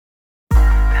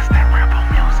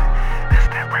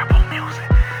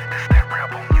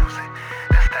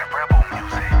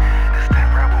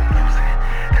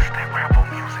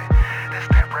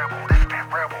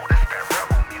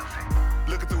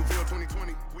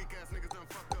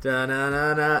Da na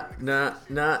na na na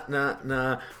na na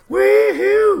na.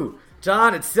 Woohoo!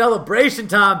 John, it's celebration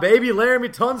time, baby. Laramie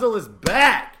Tunsil is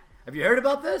back. Have you heard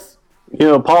about this? You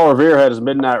know, Paul Revere had his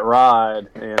midnight ride,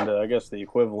 and I guess the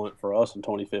equivalent for us in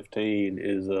 2015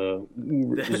 is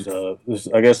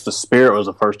I guess the Spirit was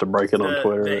the first to break it on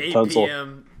Twitter. The 8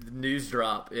 p.m. news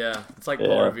drop. Yeah, it's like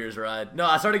Paul Revere's ride. No,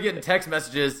 I started getting text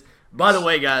messages. By the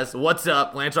way, guys, what's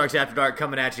up? Landsharks After Dark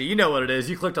coming at you. You know what it is.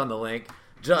 You clicked on the link.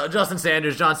 Justin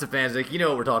Sanders, John Stefanczyk, you know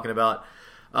what we're talking about.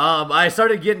 I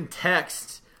started getting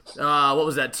texts, what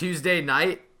was that, Tuesday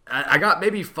night? I got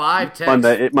maybe 5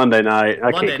 texts. Monday night.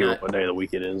 I can't hear what day of the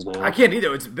week it is now. I can't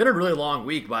either. It's been a really long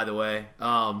week, by the way.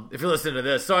 If you're listening to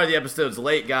this, sorry the episode's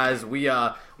late, guys. We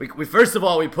first of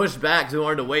all, we pushed back because we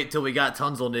wanted to wait till we got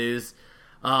Tunsil news.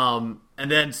 And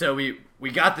then so we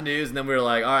got the news, and then we were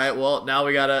like, all right, well, now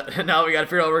we gotta figure out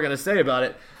what we're gonna say about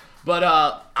it. But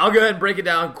I'll go ahead and break it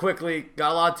down quickly.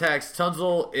 Got a lot of text.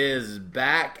 Tunsil is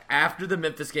back after the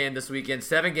Memphis game this weekend.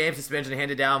 7-game suspension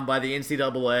handed down by the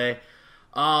NCAA.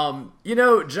 You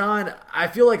know, John, I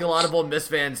feel like a lot of Ole Miss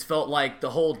fans felt like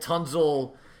the whole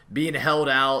Tunsil being held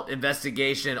out,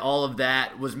 investigation, all of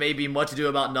that was maybe much ado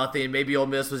about nothing. Maybe Ole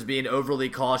Miss was being overly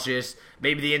cautious.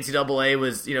 Maybe the NCAA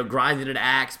was, grinding an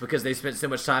axe because they spent so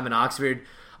much time in Oxford.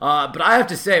 But I have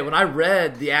to say, when I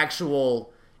read the actual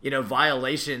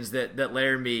violations that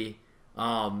Laramie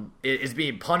is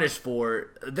being punished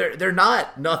for, they're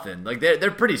not nothing. Like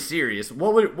they're pretty serious.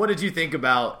 What did you think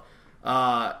about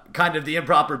kind of the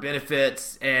improper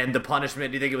benefits and the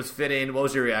punishment? Do you think it was fitting? What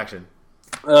was your reaction?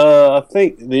 I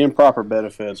think the improper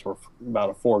benefits were about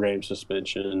a 4-game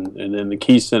suspension, and then the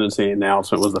key sentencing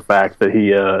announcement was the fact that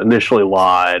he initially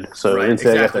lied. So right,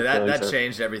 exactly. That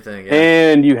changed everything. Yeah.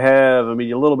 And you have, a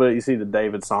little bit. You see the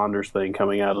David Saunders thing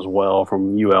coming out as well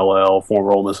from ULL,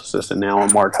 former Ole Miss assistant, now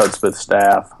on Mark Hudspeth's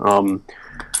staff.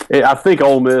 I think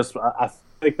Ole Miss. I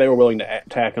think they were willing to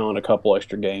tack on a couple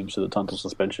extra games to the Tunsil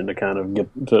suspension to kind of get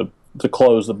to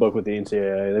close the book with the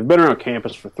NCAA. They've been around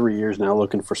campus for 3 years now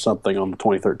looking for something on the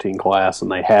 2013 class, and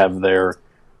they have their,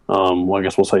 I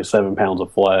guess we'll say 7 pounds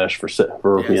of flesh for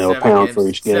a pound for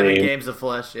each game. 7 games of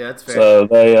flesh, yeah, that's fair. So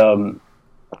they,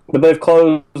 but they've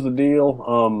closed the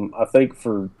deal. I think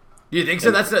for. Do you think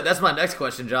so? That's my next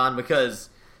question, John, because.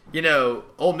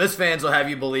 Ole Miss fans will have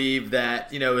you believe that,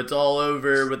 it's all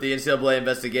over with the NCAA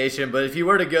investigation. But if you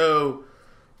were to go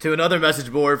to another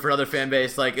message board for another fan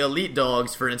base, like Elite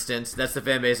Dogs, for instance, that's the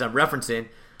fan base I'm referencing,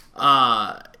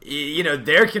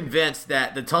 they're convinced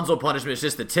that the Tunsil punishment is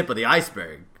just the tip of the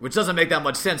iceberg, which doesn't make that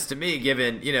much sense to me,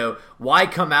 given, why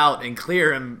come out and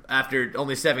clear him after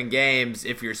only 7 games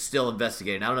if you're still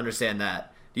investigating? I don't understand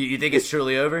that. Do you think it's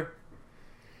truly over?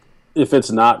 If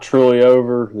it's not truly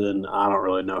over, then I don't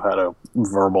really know how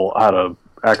to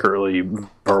accurately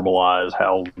verbalize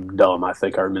how dumb I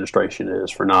think our administration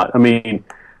is for not.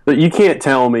 You can't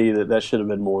tell me that should have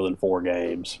been more than 4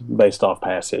 games based off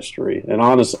past history. And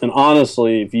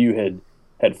honestly, if you had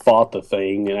fought the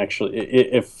thing and actually,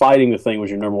 if fighting the thing was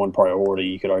your number one priority,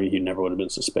 you could argue you never would have been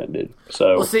suspended.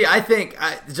 So, well, see, I think,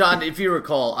 John, if you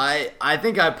recall, I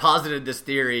think I posited this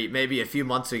theory maybe a few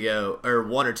months ago, or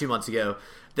 1 or 2 months ago.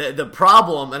 The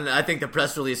problem, and I think the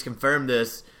press release confirmed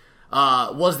this,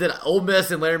 was that Ole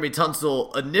Miss and Laramie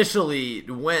Tunsil initially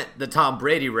went the Tom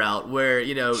Brady route, where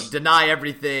deny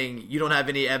everything, you don't have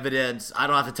any evidence, I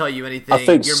don't have to tell you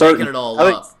anything, you're making it all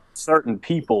up. Certain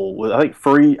people, I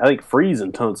think Freeze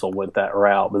and Tunsil went that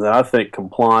route, but then I think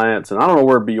compliance, and I don't know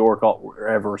where Bjork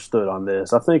ever stood on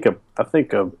this. I think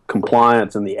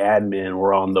compliance and the admin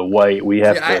were on the way.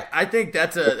 I think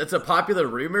that's a popular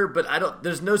rumor, but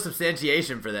there's no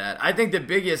substantiation for that. I think the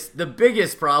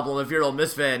biggest problem, if you're an Ole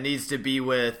Miss fan, needs to be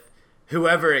with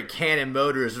whoever at Cannon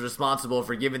Motors is responsible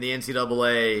for giving the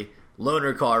NCAA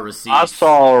loaner car receipts. I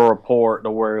saw a report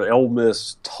to where Ole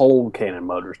Miss told Cannon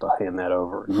Motors to hand that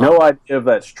over. No idea if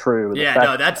that's true.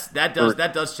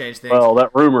 That does change things. Well, that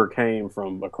rumor came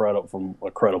from a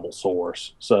credible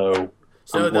source. The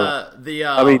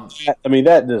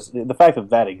fact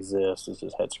that exists is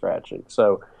just head scratching.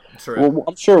 So, true.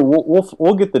 I'm sure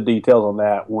we'll get the details on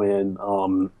that when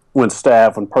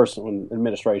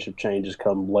administration changes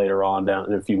come later on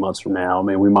down in a few months from now.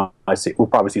 We'll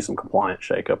probably see some compliance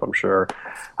shakeup, I'm sure.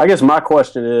 I guess my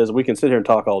question is, we can sit here and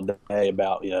talk all day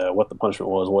about what the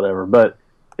punishment was, whatever, but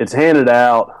it's handed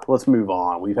out. Let's move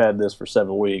on. We've had this for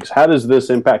 7 weeks. How does this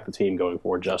impact the team going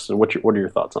forward, Justin? What are your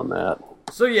thoughts on that?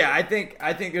 So yeah, I think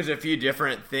there's a few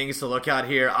different things to look at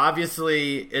here.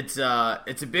 Obviously, it's a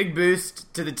big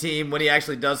boost to the team when he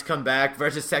actually does come back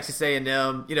versus Texas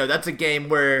A&M. That's a game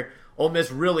where Ole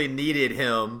Miss really needed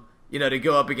him to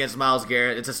go up against Myles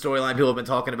Garrett. It's a storyline people have been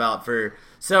talking about for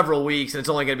several weeks, and it's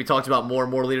only going to be talked about more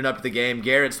and more leading up to the game.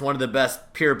 Garrett's one of the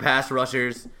best pure pass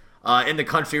rushers in the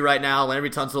country right now.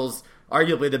 Laremy Tunsil's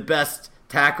arguably the best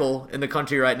tackle in the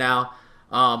country right now.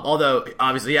 Although,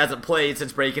 obviously, he hasn't played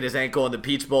since breaking his ankle in the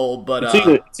Peach Bowl. But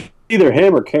it's either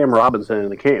him or Cam Robinson.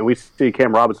 We see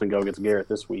Cam Robinson go against Garrett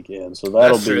this weekend. So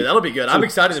that's true. That'll be good. I'm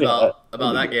excited about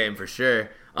that game for sure.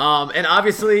 And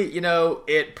obviously,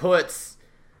 it puts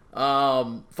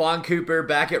Fawn Cooper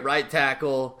back at right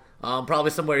tackle,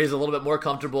 probably somewhere he's a little bit more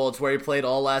comfortable. It's where he played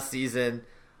all last season.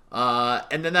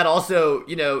 And then that also,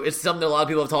 it's something that a lot of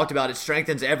people have talked about. It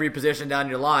strengthens every position down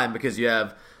your line because you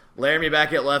have Laremy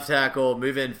back at left tackle,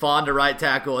 moving Fawn to right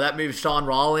tackle. That moves Sean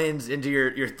Rollins into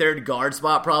your third guard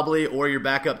spot probably, or your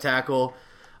backup tackle.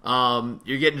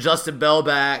 You're getting Justin Bell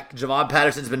back. Javon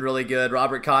Patterson's been really good.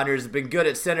 Robert Conyers has been good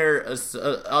at center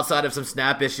outside of some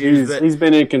snap issues. He's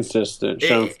been inconsistent.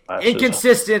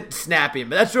 Inconsistent snapping,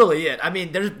 but that's really it. I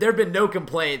mean, there have been no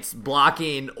complaints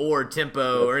blocking or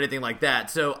tempo or anything like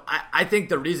that. So I think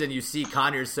the reason you see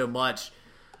Conyers so much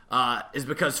is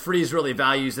because Freeze really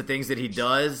values the things that he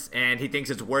does, and he thinks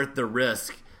it's worth the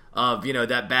risk of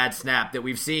that bad snap that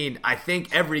we've seen. I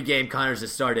think every game Conyers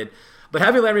has started. But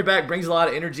having Laremy back brings a lot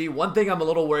of energy. One thing I'm a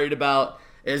little worried about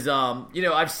is,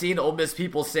 I've seen Ole Miss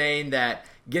people saying that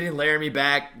getting Laremy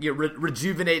back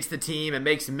rejuvenates the team and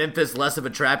makes Memphis less of a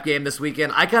trap game this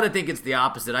weekend. I kind of think it's the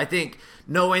opposite. I think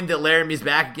knowing that Laramie's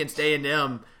back against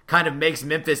A&M kind of makes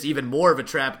Memphis even more of a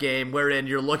trap game, wherein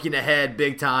you're looking ahead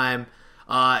big time.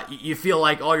 You feel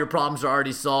like all your problems are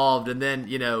already solved, and then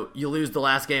you lose the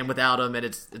last game without him, and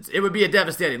it would be a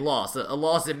devastating loss. A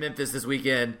loss in Memphis this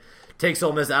weekend takes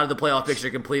Ole Miss out of the playoff picture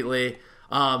completely.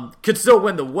 Could still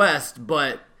win the West,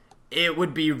 but it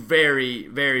would be very,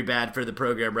 very bad for the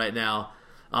program right now.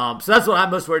 So that's what I'm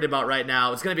most worried about right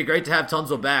now. It's going to be great to have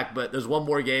Tunsil back, but there's one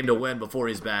more game to win before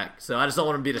he's back. So I just don't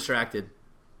want him to be distracted.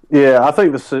 Yeah, I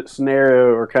think the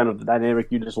scenario or kind of the dynamic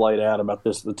you just laid out about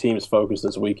the team's focus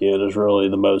this weekend is really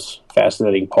the most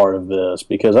fascinating part of this,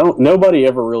 because nobody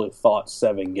ever really thought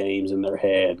 7 games in their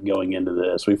head going into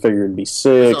this. We figured it'd be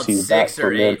 6. He's back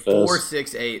from Memphis. 4,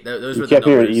 6, 8. Those were the numbers. Kept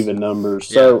hearing even numbers.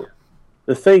 Yeah. So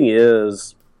the thing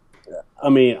is, I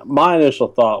mean, my initial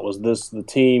thought was the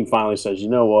team finally says, you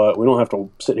know what, we don't have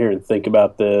to sit here and think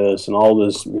about this and all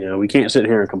this. We can't sit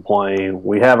here and complain.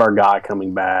 We have our guy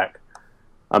coming back.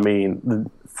 I mean,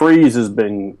 the Freeze has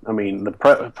been. I mean, the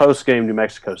post game New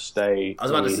Mexico State.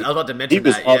 I was about to mention he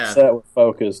was that. Upset with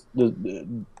focus.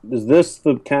 Is this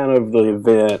the kind of the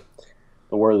event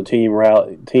where the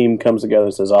team comes together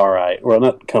and says, "All right, well,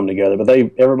 not come together, but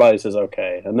everybody says,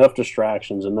 okay, enough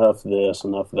distractions, enough this,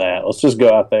 enough that. Let's just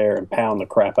go out there and pound the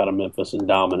crap out of Memphis and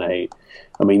dominate."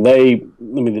 I mean,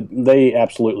 they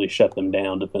absolutely shut them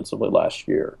down defensively last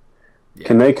year. Yeah.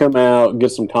 Can they come out, get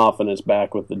some confidence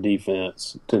back with the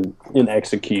defense and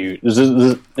execute?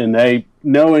 And they,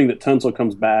 knowing that Tunsil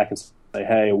comes back and say,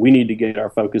 hey, we need to get our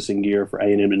focus in gear for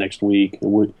A&M the next week,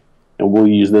 and we'll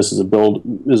use this as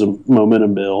a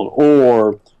momentum build.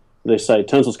 Or they say,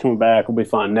 Tunsil's coming back, we'll be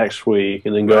fine next week,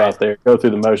 and then go out there, go through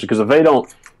the motion. Because if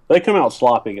they come out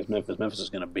sloppy against Memphis is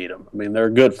going to beat them. I mean, they're a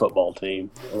good football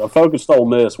team. A focused Ole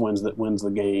Miss wins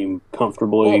the game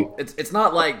comfortably. Well, it's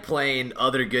not like playing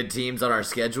other good teams on our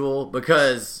schedule,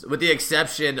 because with the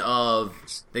exception of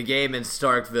the game in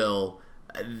Starkville,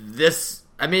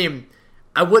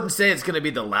 I wouldn't say it's going to be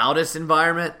the loudest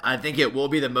environment. I think it will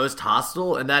be the most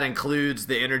hostile, and that includes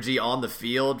the energy on the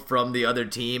field from the other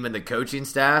team and the coaching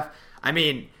staff. I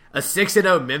mean, a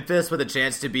 6-0 Memphis with a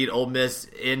chance to beat Ole Miss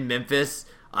in Memphis,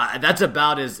 that's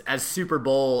about as Super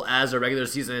Bowl as a regular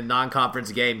season and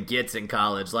non-conference game gets in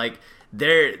college. Like,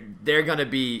 they're going to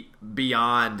be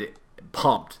beyond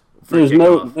pumped. There's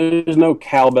no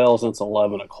cowbell since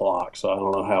 11 o'clock, so I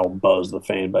don't know how buzzed the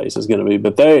fan base is going to be.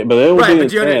 But they will be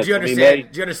intense. Do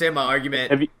you understand my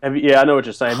argument? Yeah, I know what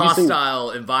you're saying.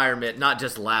 Hostile environment, not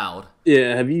just loud.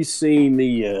 Yeah, have you seen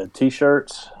the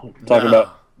T-shirts talking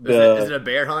about? Is it a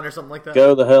bear hunt or something like that?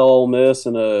 Go the hell Ole Miss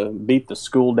and beat the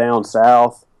school down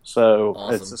south. So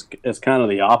awesome. It's kind of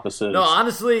the opposite. No,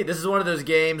 honestly, this is one of those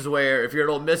games where if you're an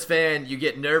Ole Miss fan, you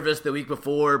get nervous the week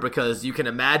before because you can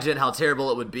imagine how terrible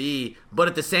it would be. But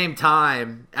at the same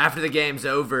time, after the game's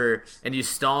over and you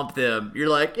stomp them, you're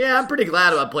like, yeah, I'm pretty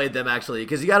glad I played them actually,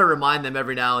 because you got to remind them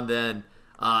every now and then,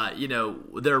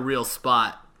 they're a real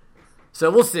spot. So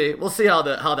we'll see. We'll see how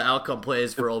the outcome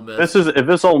plays for Ole Miss. If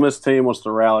this Ole Miss team wants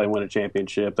to rally and win a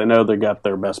championship, they know they got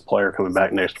their best player coming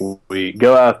back next week.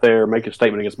 Go out there, make a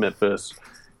statement against Memphis,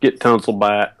 get Tunsil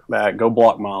back, go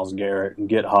block Myles Garrett, and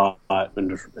get hot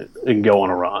and go on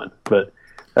a run. But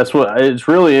That's what it's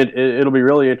really. It'll be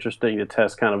really interesting to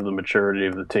test kind of the maturity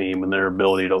of the team and their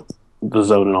ability to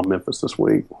zone in on Memphis this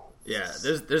week. Yeah,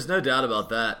 there's no doubt about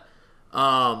that.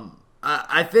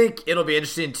 I think it'll be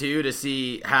interesting too to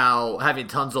see how having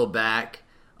Tunzel back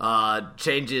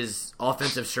changes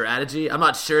offensive strategy. I'm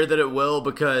not sure that it will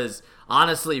because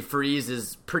honestly, Freeze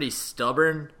is pretty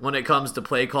stubborn when it comes to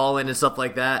play calling and stuff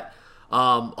like that.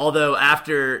 Although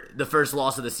after the first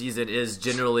loss of the season is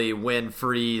generally when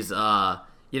Freeze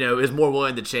is more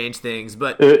willing to change things.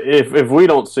 But if we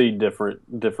don't see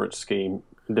different scheme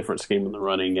in the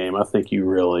running game, I think you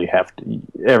really have to.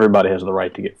 Everybody has the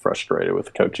right to get frustrated with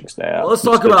the coaching staff. Well, let's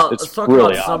talk about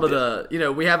some of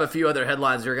the. We have a few other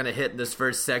headlines we're going to hit in this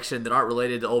first section that aren't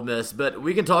related to Ole Miss, but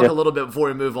we can talk a little bit before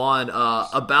we move on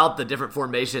about the different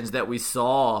formations that we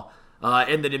saw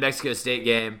in the New Mexico State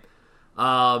game.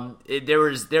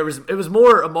 It was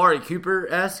more Amari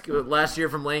Cooper-esque last year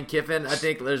from Lane Kiffin. I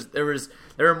think there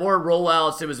were more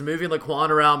rollouts. It was moving Laquan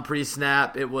around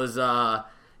pre-snap. It was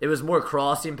more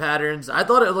crossing patterns. I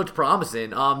thought it looked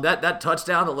promising. That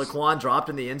touchdown that Laquan dropped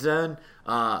in the end zone,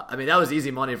 that was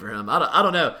easy money for him. I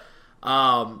don't know.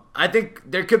 I think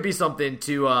there could be something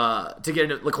to get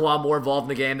Laquan more involved in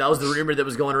the game. That was the rumor that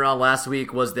was going around last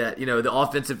week, was that the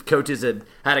offensive coaches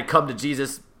had a come to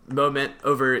Jesus moment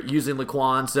over using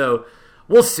Laquan. So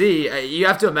we'll see. You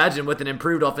have to imagine with an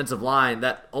improved offensive line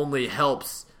that only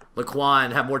helps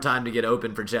Laquan have more time to get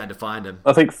open for Chad to find him.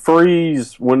 I think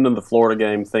Freeze went into the Florida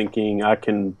game thinking I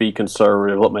can be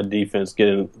conservative, let my defense get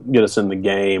us in the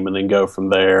game, and then go from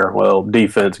there. Well,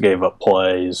 defense gave up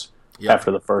plays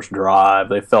after the first drive.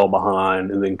 They fell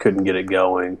behind and then couldn't get it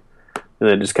going, and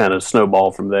then just kind of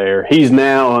snowballed from there. He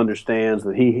now understands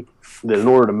that in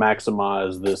order to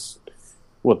maximize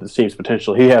what the team's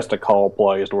potential, he has to call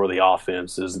plays to where the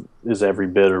offense is every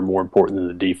bit or more important than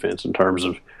the defense in terms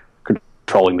of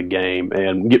controlling the game,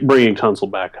 and bringing Tunzel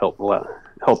back helps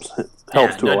to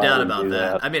no allow doubt him to about do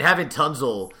that. that. Having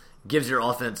Tunzel gives your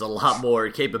offense a lot more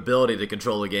capability to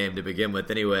control the game to begin with.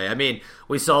 Anyway,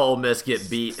 we saw Ole Miss get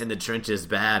beat in the trenches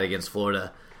bad against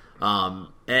Florida. And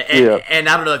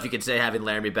I don't know if you could say having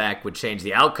Laramie back would change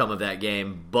the outcome of that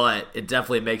game, but it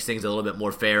definitely makes things a little bit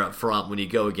more fair up front when you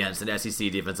go against an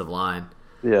SEC defensive line.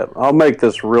 Yeah, I'll make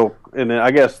this real, and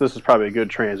I guess this is probably a good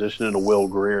transition into Will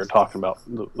Greer talking about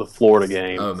the Florida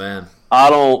game. Oh, man. I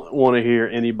don't want to hear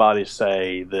anybody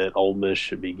say that Ole Miss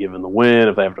should be given the win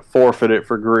if they have to forfeit it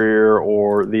for Greer,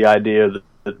 or the idea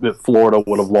that Florida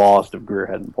would have lost if Greer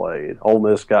hadn't played. Ole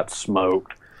Miss got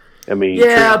smoked.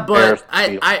 But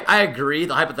I agree.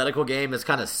 The hypothetical game is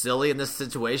kind of silly in this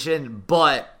situation,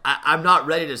 but I'm not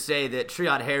ready to say that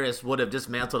Treon Harris would have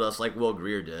dismantled us like Will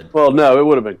Greer did. Well, no, it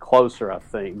would have been closer, I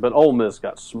think. But Ole Miss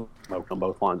got smoked on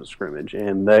both lines of scrimmage,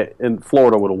 and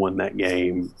Florida would have won that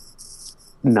game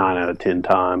 9 out of 10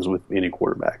 times with any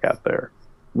quarterback out there.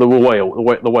 The way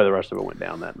the rest of it went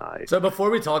down that night. So before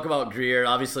we talk about Greer,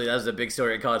 obviously that was a big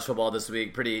story in college football this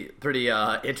week. Pretty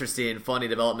interesting, funny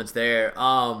developments there.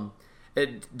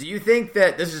 Do you think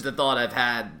that this is the thought I've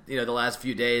had, the last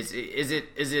few days? Is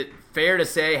it fair to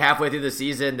say halfway through the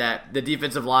season that the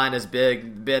defensive line has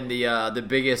been the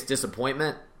biggest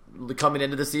disappointment coming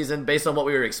into the season based on what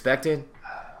we were expecting?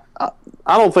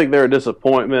 I don't think they're a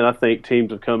disappointment. I think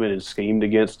teams have come in and schemed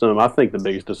against them. I think the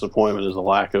biggest disappointment is the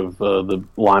lack of the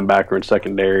linebacker and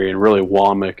secondary, and really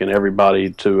Womack and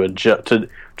everybody to adjust to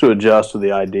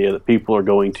the idea that people are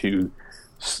going to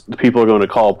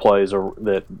call plays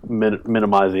that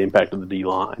minimize the impact of the D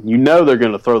line. They're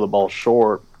going to throw the ball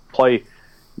short.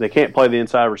 They can't play the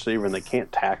inside receiver, and they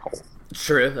can't tackle.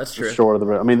 True, that's true. Short of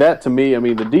the. That to me,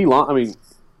 the D line.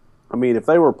 If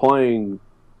they were playing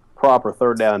proper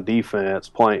third down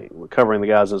defense, covering the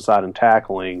guys inside and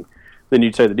tackling, then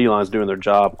you'd say the D-line's doing their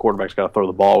job. Quarterback's got to throw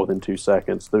the ball within 2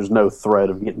 seconds. There's no threat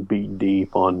of getting beat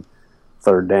deep on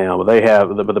third down, but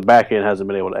the back end hasn't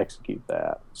been able to execute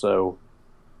that. So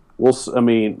with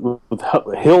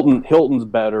Hilton's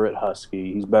better at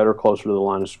Husky. He's better closer to the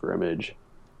line of scrimmage.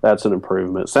 That's an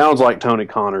improvement. Sounds like Tony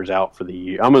Connor's out for the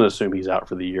year. I'm going to assume he's out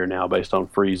for the year now based on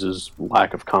Freeze's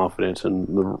lack of confidence in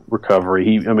the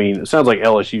recovery. It sounds like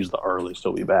LSU's the earliest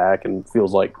he'll be back, and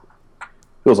feels like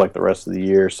the rest of the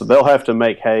year. So they'll have to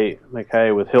make hay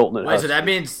with Hilton at Husky. So that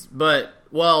means,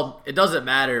 it doesn't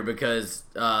matter because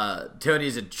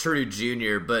Tony's a true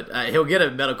junior, but he'll get a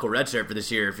medical redshirt for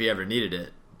this year if he ever needed it.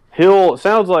 It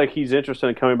sounds like he's interested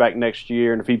in coming back next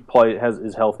year, and if he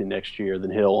is healthy next year,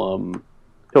 then he'll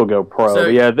go pro.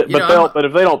 So, but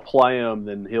if they don't play him,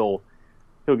 then he'll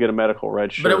he'll get a medical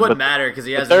red shirt. But it wouldn't matter because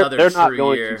he has another true year. They're not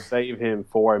going to save him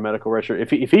for a medical red shirt.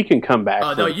 If he can come back.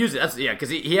 Oh, they'll use it. Because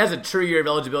he has a true year of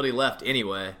eligibility left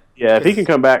anyway. Yeah, if he can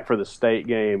come back for the state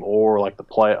game or like a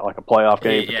playoff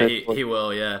game. He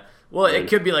will, yeah. Well, it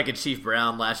could be like a Chief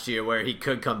Brown last year where he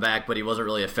could come back, but he wasn't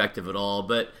really effective at all.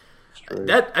 But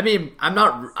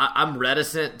I'm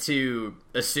reticent to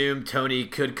assume Tony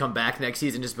could come back next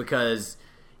season just because,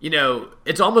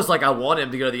 it's almost like I want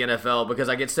him to go to the NFL because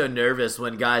I get so nervous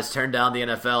when guys turn down the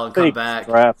NFL and come back.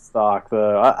 Draft stock,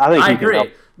 though. I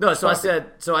agree. No,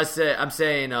 I'm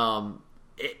saying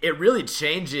it really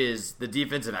changes the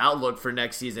defensive outlook for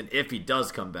next season if he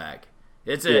does come back.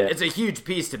 It's a huge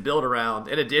piece to build around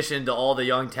in addition to all the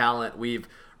young talent we've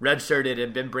redshirted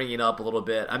and been bringing up a little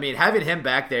bit. I mean, having him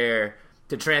back there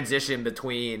to transition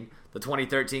between the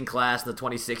 2013 class and the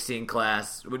 2016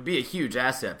 class would be a huge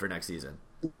asset for next season.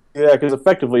 Yeah, because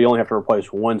effectively you only have to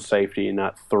replace one safety and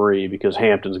not three because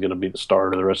Hampton's going to be the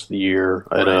starter the rest of the year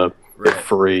at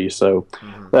free. So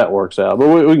that works out.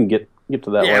 But we can get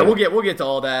to that. Yeah, later. we'll get to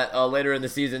all that later in the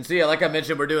season. So yeah, like I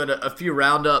mentioned, we're doing a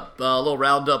little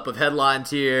roundup of headlines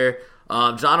here.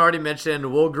 John already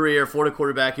mentioned Will Grier, Florida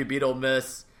quarterback who beat Ole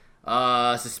Miss,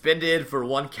 suspended for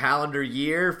 1 calendar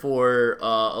year for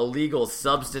illegal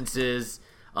substances.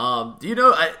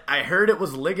 I heard it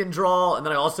was Ligondrawl, and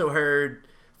then I also heard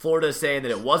Florida saying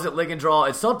that it wasn't Ligondrawl.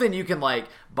 It's something you can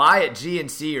buy at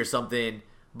GNC or something,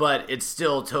 but it's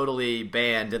still totally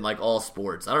banned in all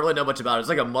sports. I don't really know much about it. It's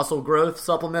like a muscle growth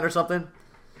supplement or something.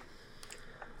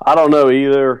 I don't know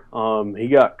either. He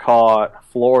got caught.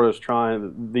 Florida's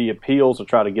trying the appeals to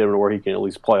try to get him to where he can at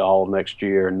least play all of next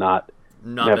year and not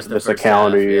miss a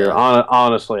calendar year. Yeah.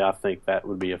 Honestly, I think that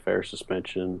would be a fair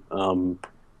suspension. Him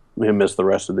miss the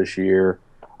rest of this year.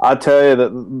 I tell you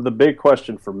that the big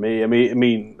question for me,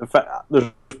 in fact, there's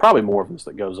probably more of this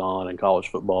that goes on in college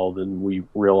football than we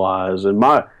realize. And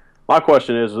my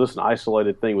question is this an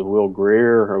isolated thing with Will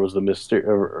Grier, or was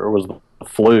the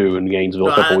flu in Gainesville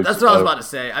a couple weeks ago? That's what I was about to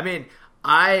say.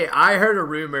 I heard a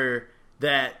rumor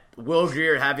that Will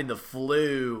Grier having the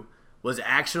flu was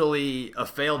actually a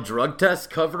failed drug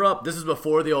test cover-up. This is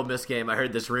before the Ole Miss game. I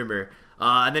heard this rumor.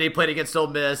 And then he played against Ole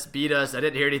Miss, beat us. I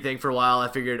didn't hear anything for a while. I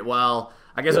figured,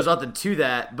 I guess there's nothing to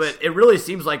that. But it really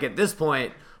seems like at this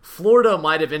point, Florida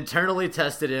might have internally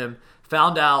tested him,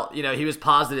 found out, he was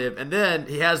positive, and then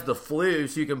he has the flu,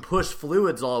 so you can push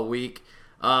fluids all week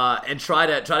and try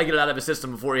to get it out of his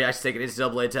system before he actually takes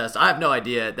an NCAA test. I have no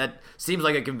idea. That seems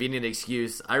like a convenient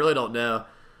excuse. I really don't know.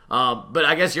 But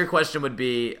I guess your question would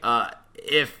be,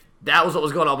 if that was what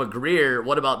was going on with Grier,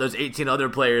 what about those 18 other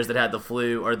players that had the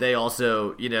flu? Are they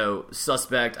also,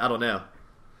 suspect? I don't know.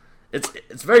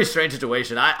 It's a very strange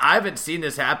situation. I haven't seen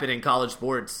this happen in college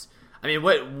sports.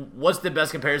 What's the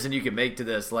best comparison you can make to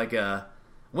this?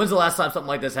 When's the last time something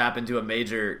like this happened to a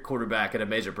major quarterback at a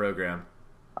major program?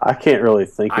 I can't really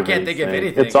think of anything. I can't think of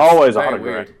anything. It's always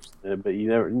autographs, but you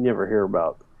never hear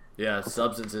about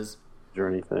substances or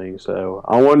anything. So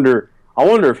I wonder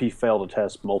if he failed a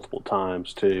test multiple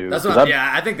times too.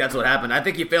 I think that's what happened. I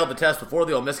think he failed the test before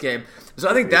the Ole Miss game. So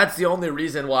I think that's the only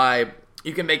reason why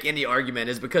you can make any argument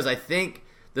is because I think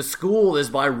the school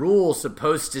is by rule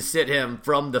supposed to sit him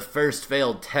from the first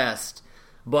failed test.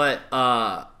 But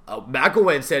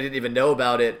McElwain said he didn't even know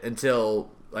about it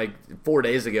until 4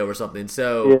 days ago or something.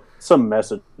 So some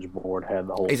message board had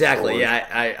the whole exactly. story.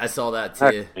 Yeah, I saw that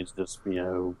too. It's just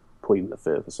pleading the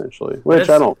fifth essentially, which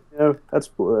I don't.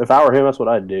 That's if I were him, that's what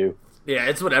I'd do. Yeah,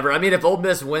 it's whatever. If Ole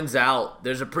Miss wins out,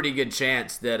 there's a pretty good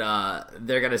chance that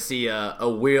they're going to see a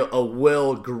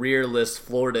Will Grier-less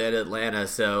Florida in Atlanta.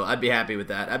 So I'd be happy with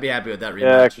that. I'd be happy with that rematch.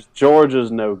 Yeah, because Georgia's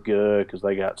no good because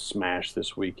they got smashed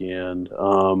this weekend.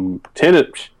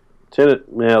 Tennessee's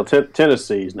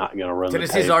not going to run.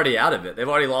 Tennessee's already out of it. They've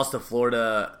already lost to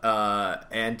Florida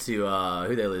and to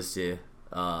who they lose to?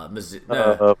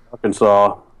 Arkansas.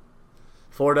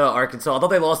 Florida, Arkansas. I thought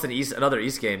they lost another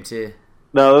East game too.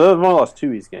 No, they've only lost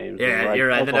 2 East games. Yeah, you're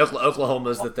right. Then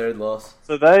Oklahoma's the third loss.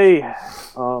 So they,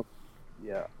 they're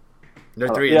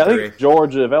 3-3. I think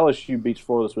Georgia, if LSU beats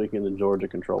Florida this weekend, then Georgia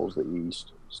controls the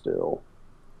East still.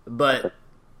 But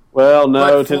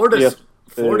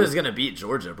Florida's going to beat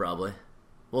Georgia probably.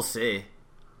 We'll see.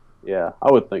 Yeah,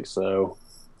 I would think so.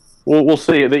 We'll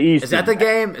see. The East is that the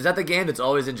game? Is that the game that's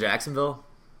always in Jacksonville?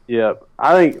 Yeah,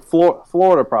 I think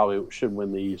Florida probably should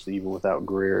win the East even without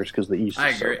Greer's because the East. I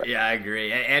agree. So I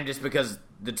agree, and just because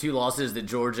the 2 losses that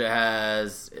Georgia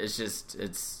has,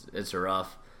 it's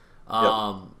rough.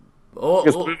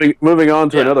 Moving on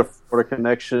to another Florida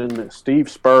connection, Steve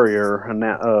Spurrier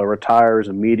retires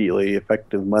immediately,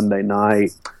 effective Monday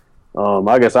night.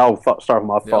 I guess I'll start with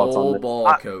my The thoughts on old this.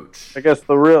 ball coach. I guess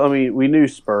we knew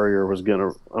Spurrier was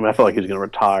gonna. I mean, I feel like he's gonna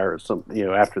retire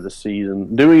after the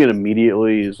season. Doing it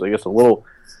immediately is, I guess,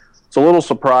 it's a little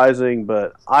surprising,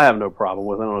 but I have no problem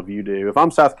with it. I don't know if you do. If I'm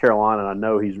South Carolina, and I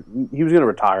know he was going to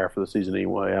retire after the season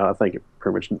anyway. I think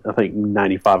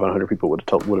 95 out of 100 people would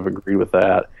have agreed with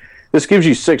that. This gives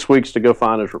you 6 weeks to go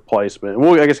find his replacement. And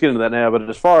we'll, I guess, get into that now. But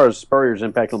as far as Spurrier's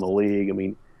impact on the league, I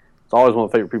mean, it's always one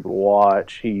of the favorite people to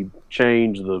watch. He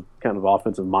changed the kind of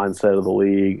offensive mindset of the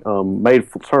league.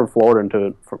 Turned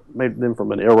Florida made them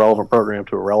from an irrelevant program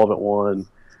to a relevant one.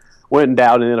 Went and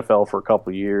doubted in the NFL for a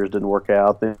couple of years, didn't work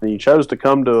out. Then he chose to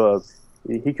come to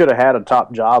he could have had a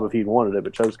top job if he'd wanted it,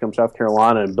 but chose to come to South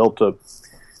Carolina and built a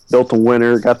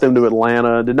winner, got them to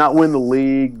Atlanta. Did not win the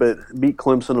league, but beat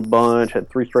Clemson a bunch, had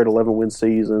 3 straight 11-win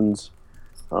seasons.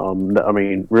 I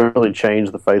mean, really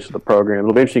changed the face of the program.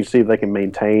 It'll be interesting to see if they can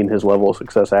maintain his level of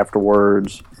success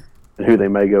afterwards and who they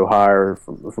may go hire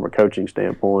from a coaching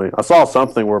standpoint. I saw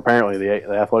something where apparently the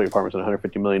athletic department's in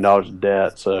 $150 million in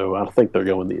debt, so I think they're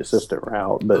going the assistant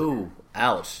route. But ooh,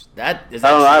 ouch! I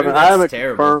haven't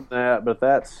confirmed that, but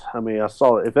I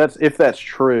saw if that's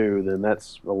true, then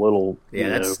that's a little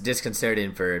that's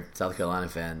disconcerting for a South Carolina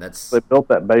fan. They built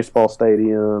that baseball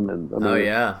stadium, and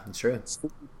that's true.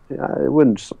 It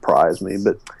wouldn't surprise me,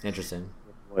 but interesting.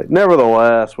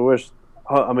 Nevertheless, we wish.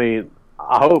 I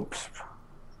hope.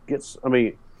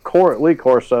 Lee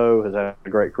Corso has had a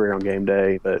great career on game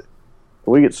day, but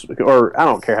I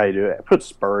don't care how you do it. Put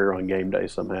Spurrier on game day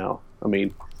somehow. I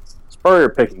mean, Spurrier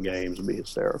picking games would be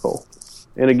hysterical,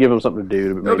 and it'd give him something to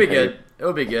do. It would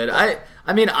be good.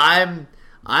 I mean, I'm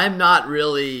not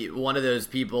really one of those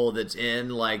people that's in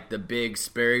like the big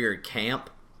Spurrier camp.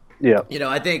 Yeah,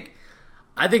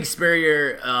 I think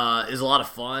Spurrier is a lot of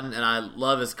fun, and I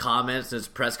love his comments, his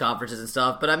press conferences and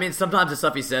stuff. But I mean, sometimes the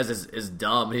stuff he says is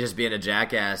dumb. He's just being a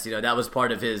jackass. That was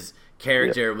part of his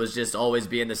character, was just always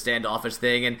being the standoffish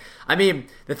thing. And I mean,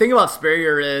 the thing about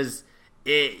Spurrier is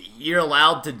you're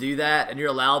allowed to do that, and you're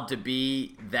allowed to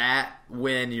be that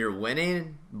when you're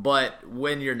winning. But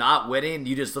when you're not winning,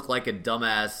 you just look like a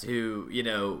dumbass who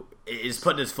is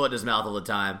putting his foot in his mouth all the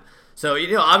time. So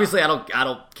obviously, I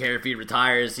don't care if he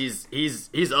retires.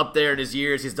 He's up there in his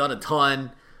years. He's done a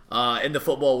ton in the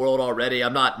football world already.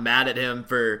 I'm not mad at him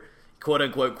for quote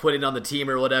unquote quitting on the team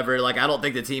or whatever. Like, I don't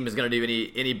think the team is going to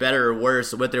do any better or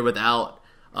worse with or without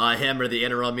him or the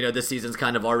interim. This season's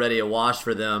kind of already a wash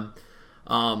for them.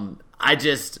 I'm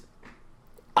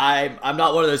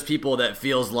not one of those people that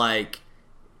feels like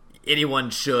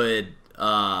anyone should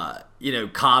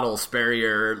coddle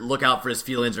Spurrier or look out for his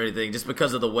feelings or anything just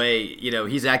because of the way,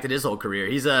 he's acted his whole career.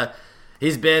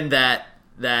 He's been that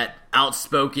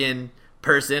outspoken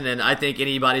person, and I think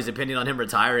anybody's opinion on him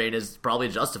retiring is probably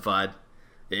justified.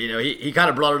 He kind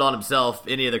of brought it on himself,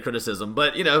 any of the criticism.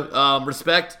 But,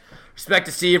 respect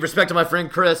to Steve, respect to my friend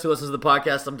Chris, who listens to the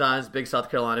podcast sometimes, big South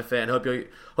Carolina fan. Hope you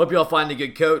all find a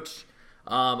good coach.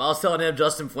 I was telling him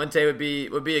Justin Fuente would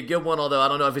be a good one, although I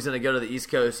don't know if he's going to go to the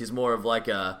East Coast. He's more of like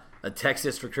a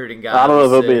Texas recruiting guy. I don't know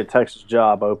if there'll be a Texas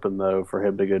job open though for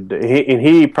him to go.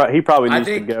 He probably needs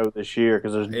to go this year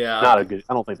because there's not a good.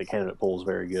 I don't think the candidate pool is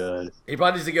very good. He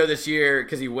probably needs to go this year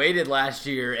because he waited last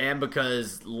year, and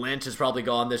because Lynch is probably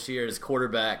gone this year as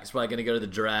quarterback. He's probably going to go to the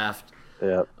draft.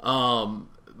 Yeah.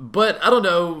 But I don't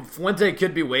know. Fuente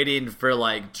could be waiting for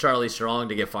like Charlie Strong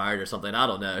to get fired or something. I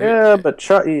don't know. Yeah, but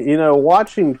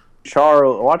watching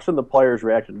the players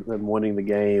react to them winning the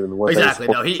game and what exactly.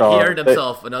 No, he earned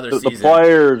himself another season.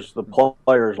 The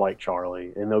players like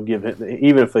Charlie, and they'll give him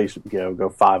even if they go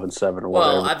 5-7 or whatever.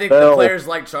 Well, I think the players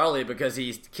like Charlie because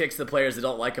he kicks the players that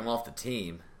don't like him off the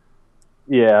team.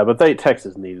 Yeah, but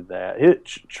Texas needed that.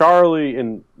 Charlie,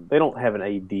 and they don't have an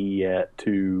AD yet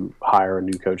to hire a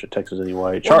new coach at Texas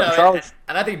anyway. Charlie,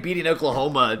 and I think beating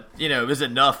Oklahoma, is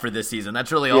enough for this season.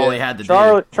 That's really all he had to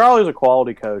do. Charlie's a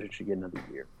quality coach and should get another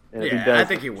year. And I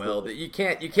think he will. You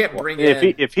can't bring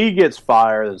in. If he gets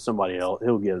fired, then somebody else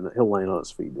he'll land on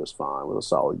his feet just fine with a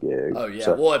solid gig. Oh yeah.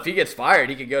 Well, if he gets fired,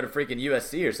 he could go to freaking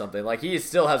USC or something. Like he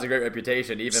still has a great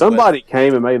reputation. Even somebody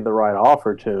came and made the right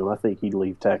offer to him, I think he'd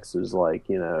leave Texas.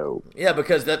 Yeah,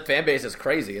 because that fan base is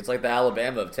crazy. It's like the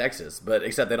Alabama of Texas, but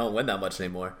except they don't win that much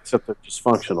anymore. Except they're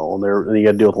dysfunctional, and you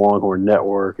got to deal with Longhorn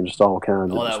Network and just all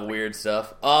kinds of that weird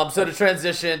stuff. So to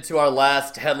transition to our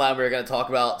last headline, we're going to talk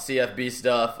about CFB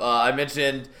stuff. I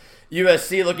mentioned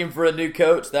USC looking for a new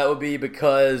coach. That would be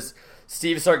because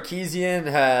Steve Sarkisian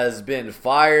has been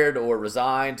fired or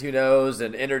resigned, who knows,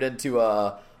 and entered into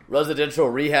a residential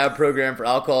rehab program for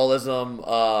alcoholism.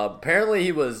 Apparently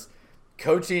he was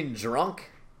coaching drunk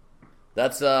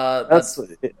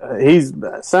he's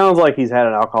sounds like he's had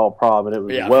an alcohol problem, and it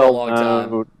was for a long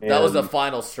time. That was the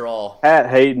final straw. Pat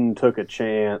Hayden took a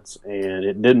chance, and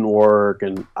it didn't work.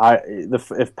 And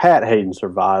if Pat Hayden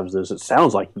survives this, it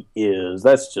sounds like he is.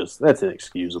 That's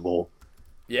inexcusable.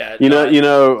 Yeah,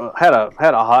 had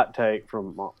a hot take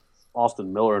from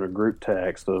Austin Miller in a group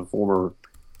text of former.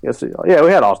 We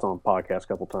had Austin on the podcast a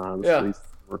couple times. Yeah. He's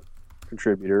a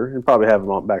contributor, and probably have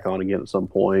him back on again at some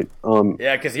point.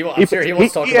 Because I'm sure he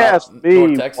wants to talk about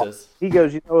North Texas. He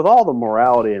goes, with all the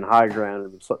morality and high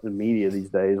ground in media these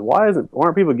days, why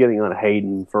aren't people getting on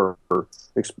Hayden for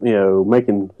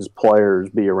making his players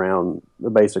be around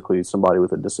basically somebody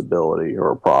with a disability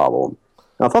or a problem?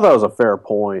 And I thought that was a fair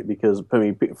point because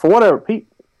for whatever people,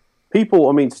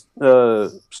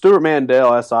 Stuart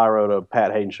Mandel, SI wrote a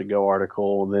Pat Hayden should go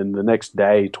article, and then the next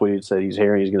day tweeted, said he's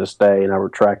here and he's going to stay, and I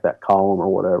retract that column or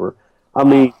whatever. I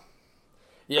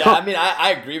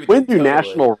agree with you. When do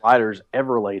national writers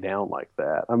ever lay down like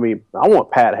that? I want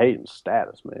Pat Hayden's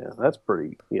status, man. That's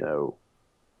pretty, for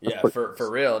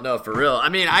real. No, for real.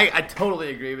 I totally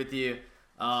agree with you.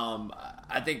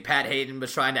 I think Pat Hayden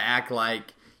was trying to act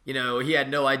like, he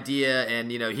had no idea, and,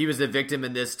 he was a victim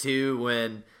in this too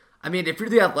when... if you're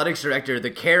the athletics director,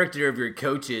 the character of your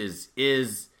coaches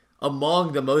is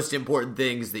among the most important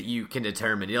things that you can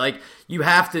determine. You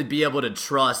have to be able to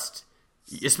trust,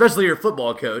 especially your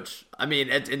football coach. And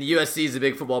the USC is a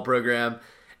big football program.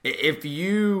 If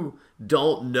you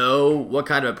don't know what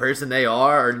kind of a person they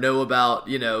are or know about,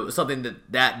 something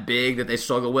that big that they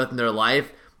struggle with in their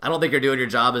life, I don't think you're doing your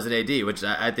job as an AD, which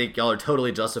I think y'all are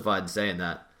totally justified in saying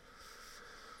that.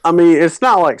 It's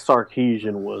not like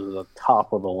Sarkisian was a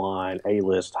top-of-the-line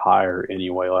A-list hire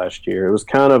anyway last year. It was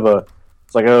kind of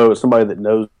somebody that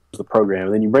knows the program.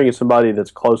 And then you bring in somebody that's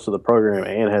close to the program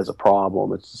and has a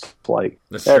problem. It's just like...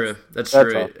 That's true. It's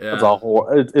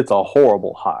a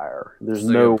horrible hire. There's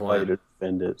no way to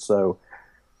defend it. So,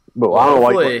 but I don't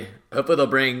hopefully they'll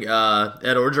bring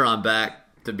Ed Orgeron back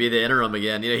to be the interim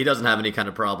again. He doesn't have any kind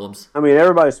of problems.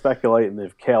 Everybody's speculating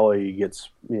if Kelly gets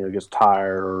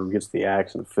tired or gets the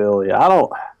axe in Philly.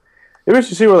 It was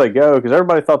to see where they go because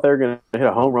everybody thought they were going to hit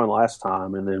a home run last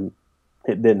time, and then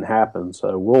it didn't happen.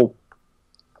 So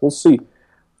we'll see.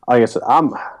 Like I said,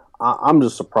 I'm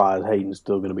just surprised Hayden's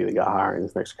still going to be the guy hiring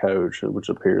this next coach, which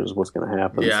appears what's going to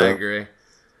happen. Yeah, I agree.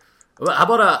 How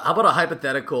about a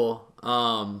hypothetical?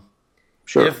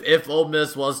 Sure. If Ole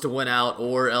Miss was to win out,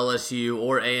 or LSU,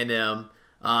 or A&M,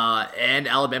 and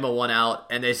Alabama won out,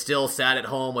 and they still sat at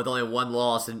home with only one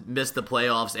loss and missed the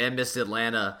playoffs and missed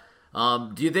Atlanta,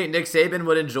 do you think Nick Saban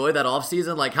would enjoy that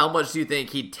offseason? How much do you think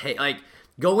he'd take?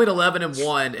 Going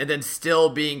 11-1 and then still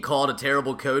being called a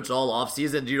terrible coach all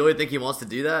offseason, do you really think he wants to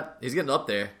do that? He's getting up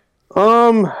there.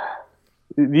 Do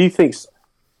you think?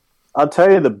 I'll tell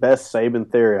you the best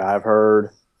Saban theory I've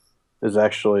heard is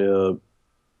actually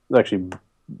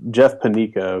Jeff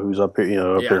Panico, who's up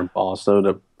here, here in Boston,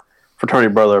 a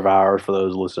fraternity brother of ours. For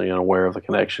those listening unaware of the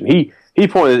connection, he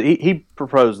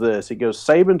proposed this. He goes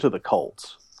Saban to the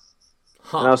Colts,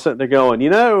 and I was sitting there going,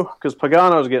 because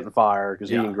Pagano's getting fired because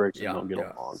he and Grigson don't get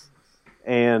along,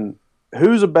 and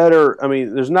who's a better?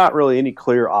 There's not really any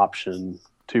clear option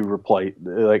to replace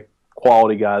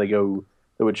quality guy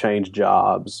that would change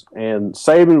jobs. And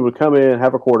Saban would come in,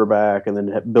 have a quarterback, and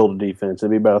then build a defense. It'd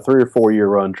be about a 3 or 4 year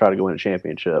run, try to go win a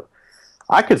championship.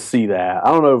 I could see that. I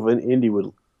don't know if Indy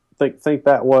would think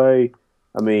that way.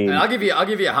 I'll give you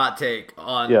a hot take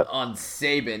on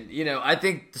Saban. I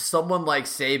think someone like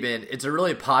Saban, it's a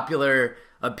really popular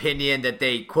opinion that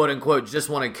they quote unquote just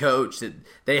want to coach, that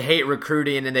they hate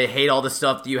recruiting and they hate all the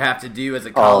stuff that you have to do as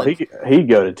a college. He'd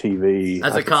go to TV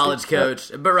as a college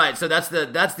coach. But right, so that's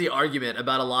the argument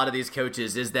about a lot of these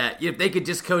coaches is that if they could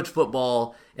just coach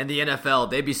football in the NFL,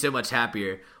 they'd be so much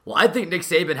happier. Well, I think Nick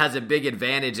Saban has a big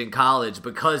advantage in college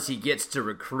because he gets to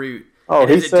recruit.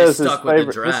 He says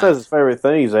his favorite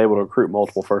thing is able to recruit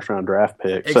multiple first-round draft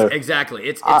picks.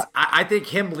 Exactly. I think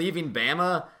him leaving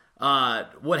Bama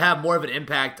would have more of an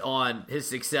impact on his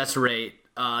success rate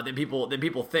than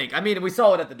people think. We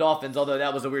saw it at the Dolphins, although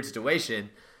that was a weird situation.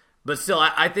 But still,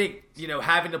 I think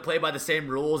having to play by the same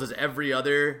rules as every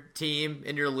other team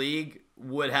in your league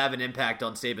would have an impact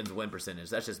on Saban's win percentage.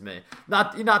 That's just me.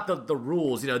 Not the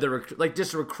rules.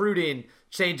 Just recruiting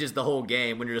changes the whole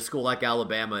game when you're at a school like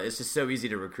Alabama. It's just so easy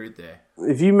to recruit there.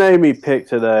 If you made me pick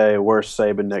today, where's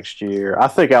Saban next year? I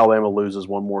think Alabama loses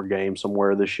one more game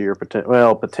somewhere this year.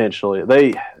 Potentially.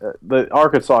 The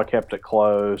Arkansas kept it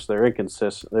close. They're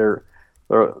inconsistent. They're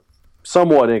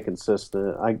somewhat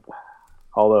inconsistent.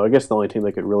 Although I guess the only team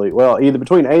they could really either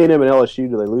between A&M and LSU,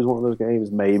 do they lose one of those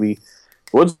games? Maybe.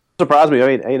 Wouldn't surprise me.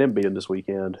 A&M beat them this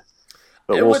weekend.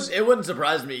 But it wouldn't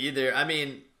surprise me either. I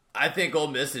mean, I think Ole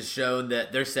Miss has shown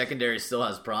that their secondary still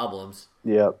has problems.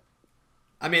 Yep.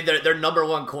 I mean, their number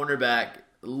one cornerback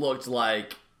looked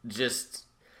like just.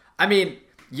 I mean,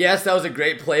 yes, that was a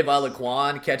great play by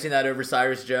Laquan catching that over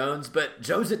Cyrus Jones, but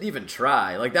Jones didn't even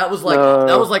try. Like that was like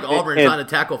Auburn trying to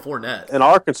tackle Fournette. And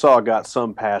Arkansas got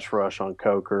some pass rush on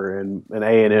Coker, and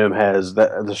A&M has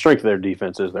the strength of their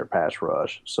defense is their pass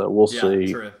rush. So we'll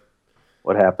see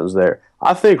what happens there.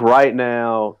 I think right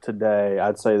now, today,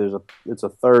 I'd say it's a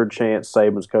third chance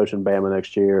Saban's coaching Bama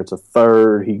next year. It's a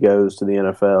third he goes to the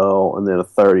NFL, and then a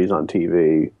third he's on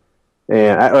TV.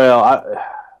 And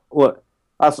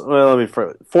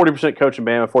 40% coaching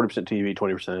Bama, 40% TV, 20%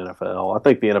 NFL. I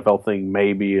think the NFL thing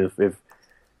maybe if it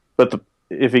was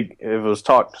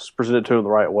presented to him the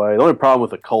right way. The only problem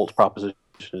with the Colts proposition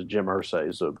is Jim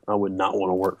Irsay. So I would not want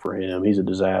to work for him. He's a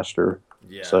disaster.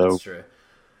 Yeah, so, that's true.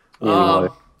 Anyway.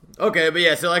 Okay, but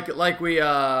yeah, so like we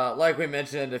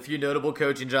mentioned, a few notable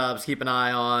coaching jobs. Keep an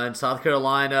eye on South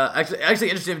Carolina. Actually,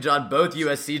 interesting, John. Both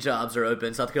USC jobs are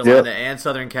open. South Carolina and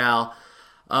Southern Cal.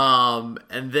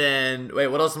 And then wait,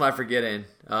 what else am I forgetting?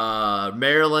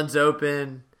 Maryland's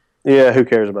open. Yeah, who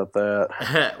cares about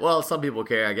that? Well, some people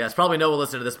care, I guess. Probably no one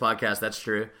listening to this podcast. That's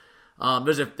true.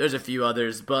 There's a few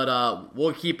others, but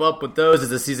we'll keep up with those as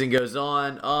the season goes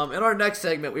on. In our next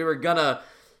segment, we were gonna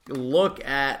look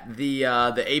at the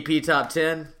AP top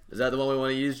 10. Is that the one we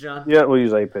want to use, John? Yeah, we'll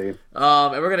use AP. And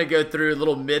we're gonna go through a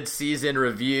little mid-season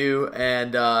review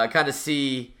and kind of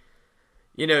see,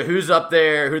 who's up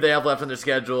there, who they have left on their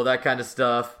schedule, that kind of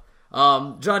stuff.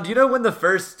 John, do you know when the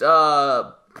first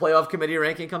playoff committee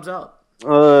ranking comes out?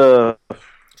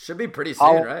 Should be pretty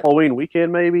soon, right? Halloween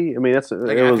weekend, maybe. I mean,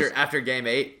 after game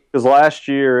 8. Because last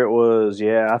year it was,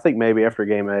 I think maybe after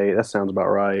game 8. That sounds about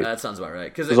right. That sounds about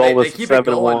right. Because they keep it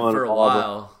going for a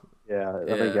while. Yeah,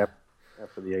 I think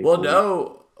after the 8th. Well,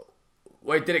 no.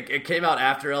 Wait, it came out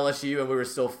after LSU and we were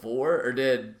still 4, or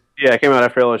did? Yeah, it came out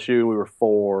after LSU and we were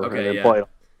 4. Okay, and then playoff.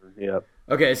 Yep.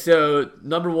 Okay, so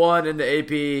number 1 in the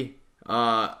AP.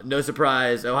 No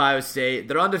surprise, Ohio State.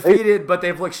 They're undefeated, but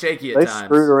they've looked shaky at times. They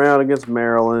screwed around against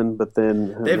Maryland, but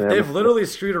then they've literally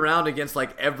screwed around against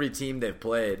like every team they've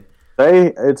played.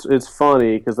 It's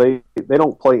funny because they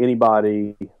don't play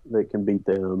anybody that can beat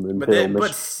them.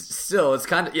 But still, it's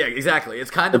kind of exactly.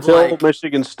 It's kind of until like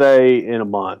Michigan State in a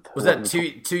month. Was that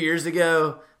 2 years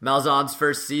ago? Malzahn's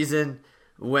first season.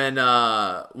 When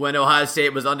Ohio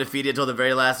State was undefeated until the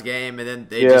very last game, and then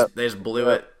they just blew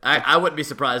it. I wouldn't be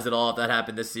surprised at all if that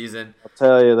happened this season. I'll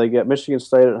tell you, they get Michigan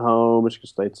State at home. Michigan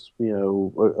State's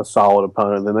a solid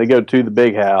opponent. Then they go to the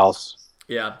Big House.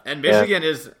 Yeah, and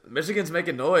Michigan's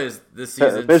making noise this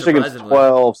season. Michigan's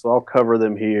 12, so I'll cover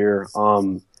them here.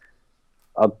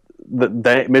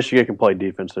 Michigan can play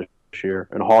defense this year,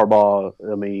 and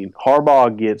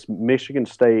Harbaugh gets Michigan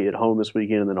State at home this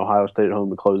weekend, and then Ohio State at home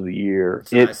to close the year.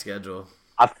 It's a nice schedule.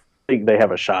 I think they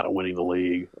have a shot at winning the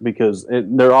league because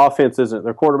their offense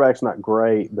their quarterback's not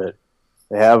great, but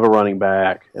they have a running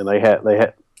back, and they have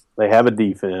a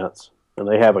defense, and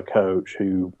they have a coach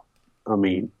who,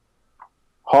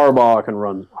 Harbaugh can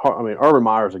run. Urban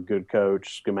Meyer's a good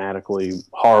coach schematically.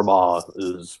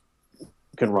 Harbaugh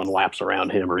can run laps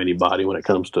around him or anybody when it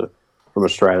comes to from a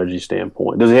strategy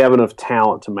standpoint. Does he have enough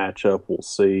talent to match up? We'll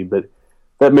see. But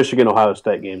that Michigan-Ohio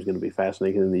State game is going to be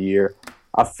fascinating in the year.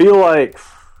 I feel like,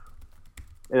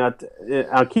 and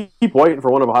I keep waiting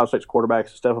for one of Ohio State's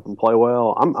quarterbacks to step up and play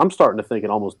well. I'm starting to think it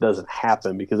almost doesn't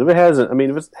happen because if it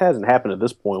hasn't happened at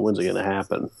this point, when's it going to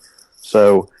happen?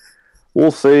 So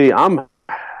we'll see. I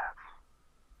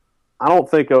don't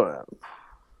think does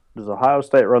Ohio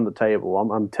State run the table.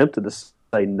 I'm tempted to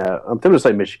say no. I'm tempted to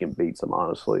say Michigan beats them,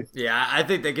 honestly. Yeah, I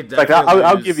think they could definitely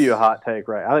I'll give you a hot take,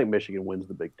 right? I think Michigan wins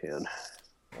the Big Ten.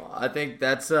 Well, I think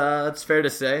that's fair to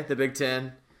say. The Big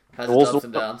Ten has its ups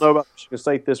and downs. We'll know about Michigan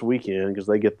State this weekend because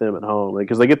they get them at home.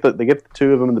 Because they get the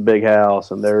 2 of them in the Big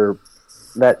House, and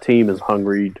that team is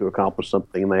hungry to accomplish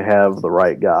something, and they have the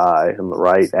right guy and the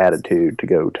right attitude to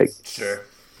go take this.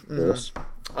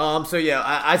 Mm-hmm. So yeah,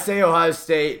 I say Ohio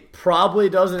State probably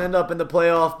doesn't end up in the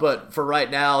playoff, but for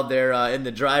right now, they're in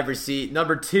the driver's seat.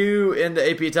 Number 2 in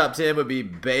the AP top 10 would be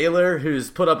Baylor, who's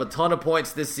put up a ton of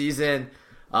points this season.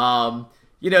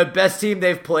 Best team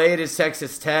they've played is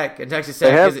Texas Tech, and Texas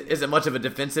Tech isn't much of a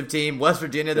defensive team. West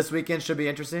Virginia this weekend should be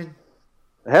interesting.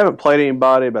 They haven't played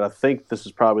anybody, but I think this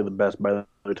is probably the best Baylor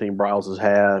team Bryles has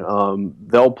had.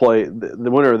 They'll play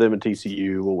the winner of them and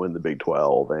TCU will win the Big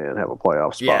 12 and have a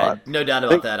playoff spot. Yeah, no doubt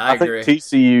about that. I agree. Think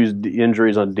TCU's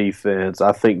injuries on defense.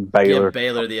 I think Baylor give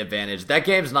Baylor the advantage. That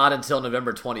game's not until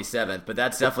November 27th, but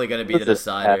that's definitely going to be the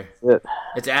decider.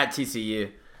 It's at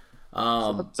TCU.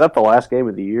 Is that the last game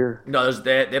of the year? No,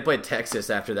 they play Texas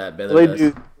after that. Baylor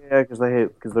do, yeah,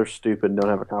 because they're stupid and don't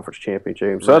have a conference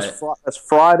championship. So that's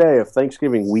Friday of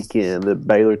Thanksgiving weekend, the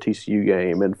Baylor TCU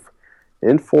game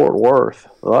in Fort Worth.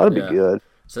 Well, that'd be good.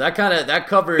 So that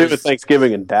covers. Do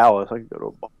Thanksgiving in Dallas. I could go to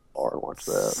a bar and watch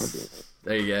that.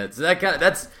 There you go.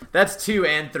 So that's 2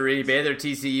 and 3. Baylor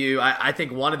TCU. I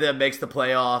think one of them makes the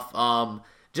playoff.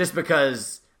 Just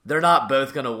because they're not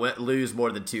both going to lose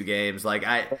more than 2 games. Like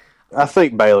I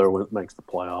think Baylor makes the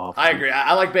playoff. I agree.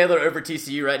 I like Baylor over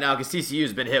TCU right now because TCU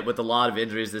has been hit with a lot of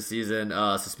injuries this season,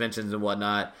 suspensions and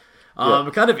whatnot.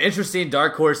 Kind of interesting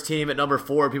dark horse team at number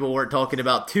 4. People weren't talking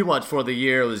about too much for the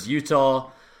year. It was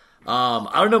Utah.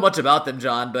 I don't know much about them,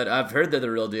 John, but I've heard they're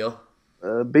the real deal.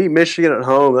 Beat Michigan at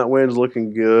home. That win's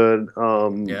looking good.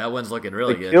 That win's looking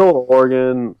really good. They killed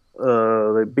Oregon.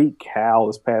 They beat Cal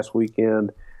this past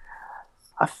weekend.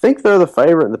 I think they're the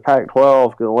favorite in the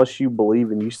Pac-12 unless you believe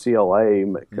in UCLA.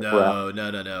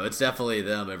 No. It's definitely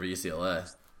them over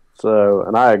UCLA. So,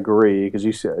 and I agree because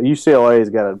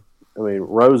UCLA's got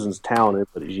Rosen's talented,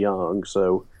 but he's young.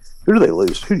 So, who do they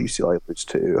lose? Who do UCLA lose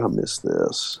to? I missed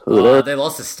this. They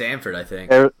lost to Stanford, I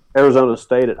think. Arizona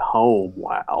State at home.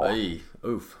 Wow. Hey,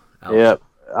 oof. Ouch. Yeah,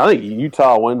 I think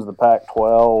Utah wins the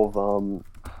Pac-12.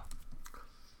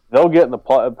 They'll get in the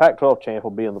Pac-12 champ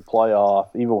will be in the playoff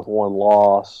even with 1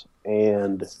 loss,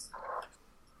 and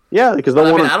because they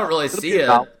want. I don't really see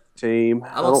a team.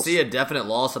 I don't see a definite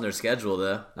loss on their schedule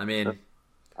though. I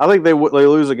think they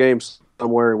lose a game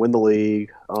somewhere and win the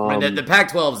league. The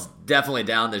Pac-12's definitely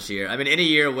down this year. Any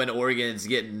year when Oregon's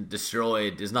getting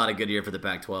destroyed is not a good year for the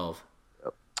Pac-12.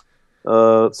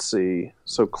 Let's see.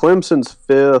 So Clemson's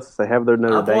 5th. They have their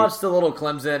Notre Dame. I've watched a little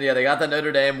Clemson. Yeah, they got the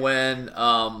Notre Dame win.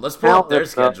 Let's pull up their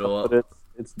schedule. But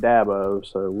it's Dabo,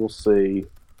 so we'll see.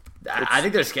 I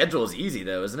think their schedule is easy,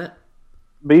 though, isn't it?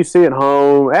 BC at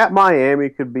home. At Miami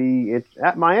could be.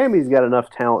 At Miami's got enough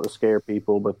talent to scare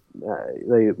people, but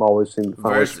they always seem to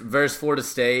find versus Florida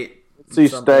State.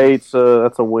 NC State's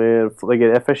that's a win. They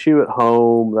get FSU at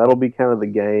home. That'll be kind of the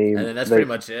game. And then that's pretty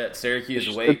much it.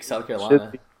 Syracuse, Wake, South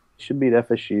Carolina. Should beat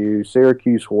FSU,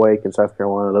 Syracuse, Wake, and South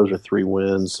Carolina. Those are 3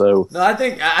 wins. So no, I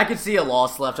think I could see a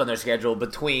loss left on their schedule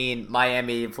between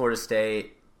Miami, Florida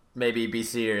State, maybe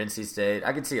BC or NC State.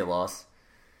 I could see a loss.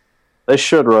 They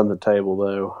should run the table,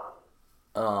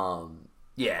 though.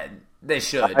 Yeah, they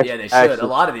should. They should. A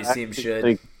lot of these teams should. I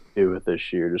think they do it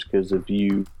this year, just because if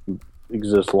you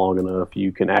exist long enough,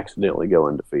 you can accidentally go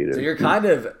undefeated. So you're kind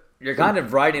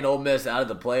of writing Ole Miss out of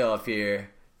the playoff here,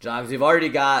 John, because you've already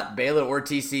got Baylor or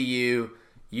TCU,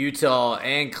 Utah,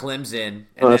 and Clemson.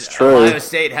 And that's true. Ohio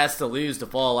State has to lose to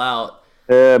fall out.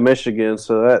 Yeah, Michigan.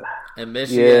 So that. And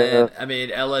Michigan. Yeah.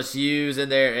 LSU's in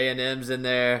there, A&M's in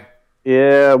there.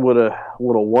 Yeah, with a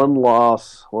 1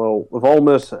 loss. Well, if Ole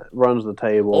Miss runs the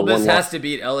table, Ole Miss has to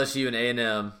beat LSU and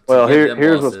A&M. Well,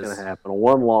 here's what's going to happen: a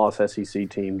 1-loss SEC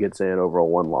team gets in over a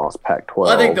 1-loss Pac-12. Well,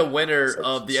 I think the winner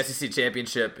of the SEC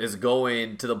championship is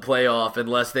going to the playoff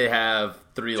unless they have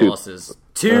 3 losses.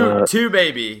 Two,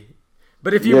 maybe.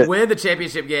 But if you win the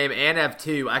championship game and have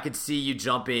 2, I could see you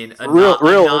jumping a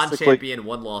non-champion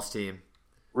 1-loss team.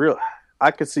 I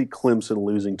could see Clemson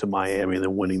losing to Miami and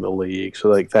then winning the league, so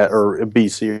like that, or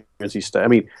BC or NC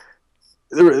State.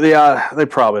 They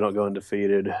probably don't go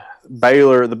undefeated.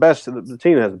 Baylor, the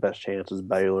team that has the best chance is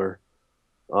Baylor.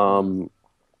 But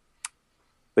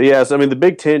yes, the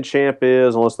Big Ten champ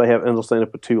is unless they end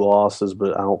up with 2 losses,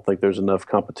 but I don't think there's enough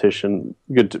competition,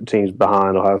 good teams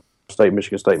behind Ohio State,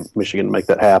 Michigan to make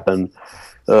that happen.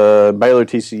 Baylor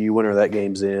TCU winner of that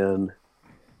game's in.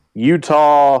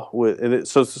 Utah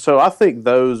so I think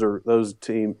those are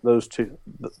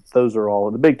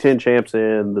all the Big Ten champs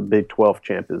in, the Big 12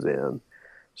 champ is in.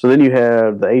 So then you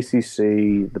have the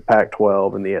ACC, the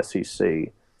Pac-12, and the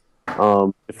SEC.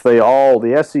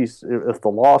 If the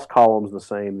loss column's the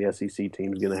same, the SEC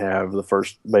team's going to have be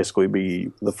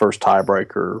the first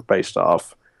tiebreaker based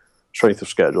off strength of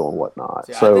schedule and whatnot.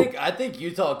 See, I think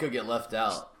Utah could get left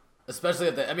out. Especially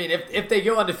if they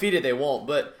go undefeated, they won't.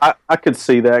 But I could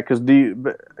see that because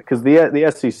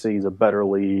the SEC is a better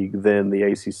league than the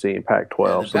ACC and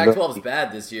Pac-12. The Pac-12 is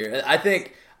bad this year. I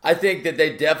think that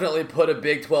they definitely put a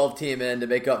Big 12 team in to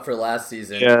make up for last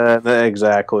season. Yeah,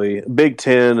 exactly. Big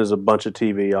 10 is a bunch of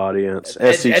TV audience.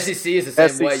 SEC is the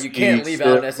same way. You can't leave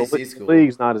out an SEC school. The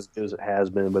league's not as good as it has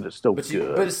been, but it's still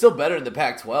good. But it's still better than the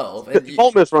Pac-12. If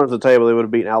Ole Miss runs the table, they would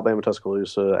have beaten Alabama,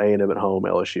 Tuscaloosa, A&M at home,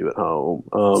 LSU at home.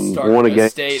 Won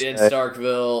against State in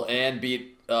Starkville, and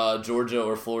beat Georgia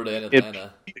or Florida in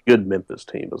Atlanta. A good Memphis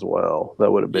team as well.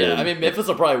 That would have been. Yeah, Memphis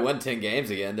will probably win 10 games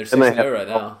again. They're 6-0 right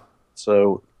now.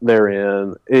 So they're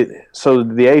in. So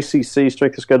the ACC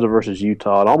strength of schedule versus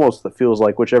Utah, it almost feels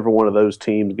like whichever one of those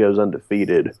teams goes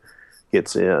undefeated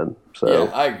gets in. So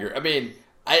yeah, I agree. I mean,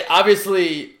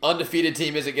 obviously undefeated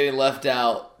team isn't getting left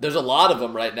out. There's a lot of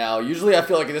them right now. Usually, I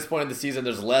feel like at this point in the season,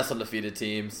 there's less undefeated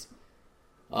teams.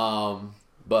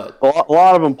 But a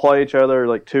lot of them play each other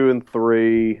like 2 and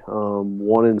 3,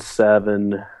 1 and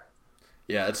 7.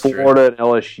 Yeah, it's Florida true.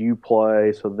 and LSU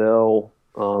play, so they'll.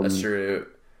 That's true.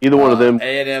 Either one of them.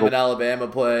 A&M and Alabama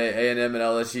play. A&M and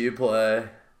LSU play.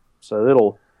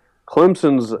 So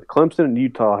Clemson and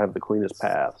Utah have the cleanest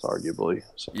paths, arguably.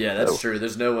 So, yeah, that's true.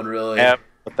 There's no one really.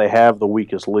 But they have the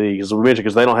weakest league, as we mentioned,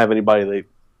 because they don't have anybody.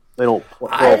 They don't.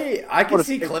 Well, I can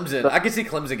see Clemson. I can see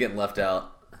Clemson getting left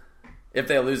out if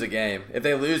they lose a game. If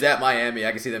they lose at Miami,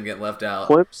 I can see them getting left out.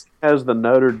 Clemson has the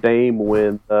Notre Dame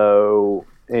win, though,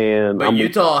 but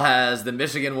Utah has the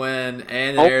Michigan win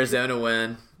and the Arizona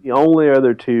win. The only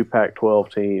other 2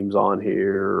 Pac-12 teams on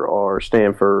here are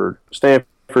Stanford,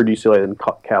 UCLA, and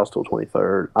Cal still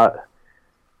 23rd.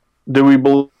 Do we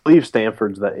believe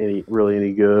Stanford's really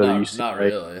any good? Not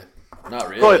really. Not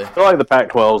really. I feel like the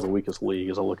Pac-12 is the weakest league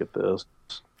as I look at this.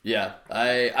 Yeah,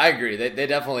 I agree. They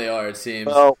definitely are, it seems.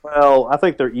 Well, I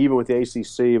think they're even with the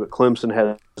ACC, but Clemson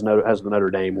has the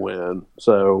Notre Dame win.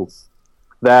 So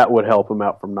that would help them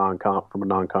out from a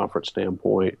non-conference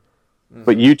standpoint. Mm-hmm.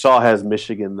 But Utah has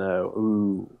Michigan, though.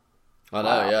 Ooh. I know,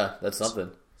 wow. Yeah. That's something.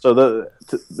 So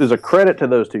there's a credit to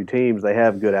those 2 teams. They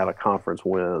have good out-of-conference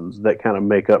wins that kind of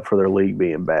make up for their league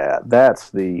being bad.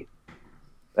 That's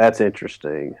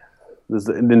interesting. Does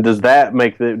that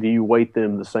make do you weight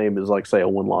them the same as, like, say, a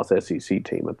one-loss SEC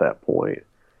team at that point?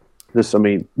 This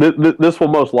will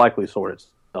most likely sort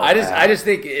itself out. I just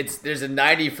think there's a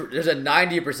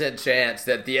 90% chance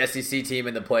that the SEC team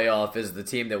in the playoff is the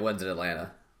team that wins in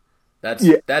Atlanta.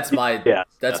 That's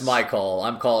my call.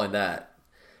 I'm calling that.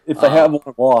 If they have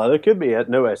one law, there could be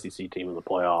no SEC team in the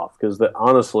playoff because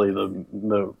honestly,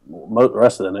 the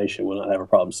rest of the nation would not have a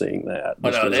problem seeing that.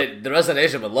 The rest of the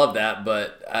nation would love that,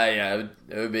 but it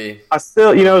would be. I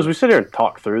still, as we sit here and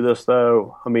talk through this,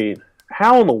 though, I mean,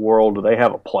 how in the world do they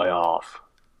have a playoff?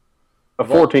 A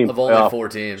 14 of only 4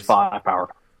 teams, 5 power.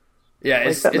 Yeah,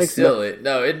 it's silly.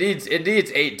 No, it needs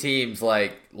 8 teams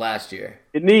like last year.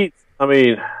 It needs. I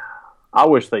mean, I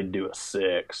wish they'd do a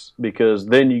 6 because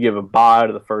then you give a bye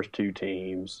to the first 2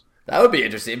 teams. That would be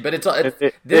interesting, but then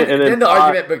the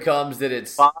argument becomes that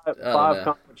it's 5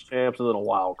 conference champs and then a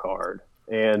wild card.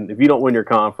 And if you don't win your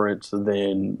conference,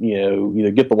 then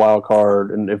either get the wild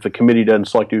card, and if the committee doesn't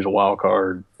select you as a wild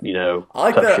card, I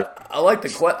like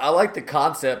the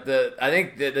concept. That I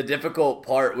think that the difficult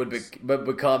part would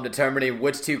become determining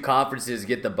which 2 conferences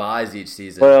get the byes each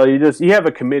season. Well, you have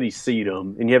a committee seed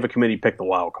them, and you have a committee pick the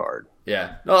wild card.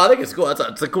 Yeah, no, I think it's cool.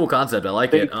 It's a cool concept. I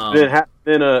like it.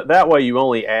 Then that way you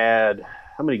only add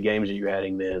how many games are you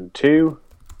adding then? 2.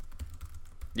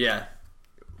 Yeah.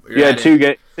 Yeah, 2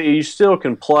 games. See, you still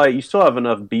can play. You still have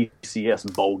enough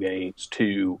BCS bowl games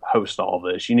to host all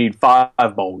this. You need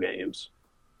 5 bowl games,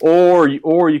 or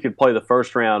you could play the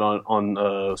first round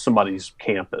on somebody's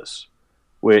campus,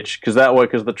 because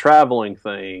the traveling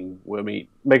thing. I mean,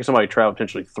 making somebody travel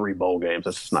potentially 3 bowl games.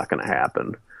 That's just not going to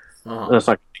happen. Uh-huh. That's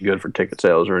not going to be good for ticket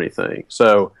sales or anything.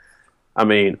 So, I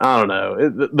mean, I don't know.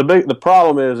 The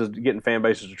problem is getting fan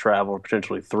bases to travel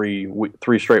potentially 3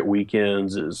 straight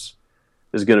weekends is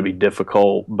going to be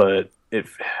difficult, but they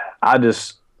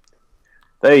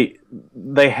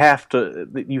have to.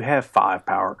 You have 5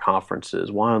 power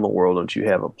conferences. Why in the world don't you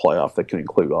have a playoff that can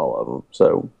include all of them?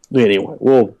 So anyway,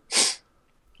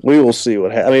 we will see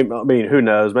what happens. I mean, who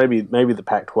knows? Maybe the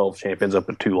Pac-12 champ ends up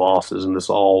with 2 losses, and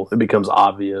it becomes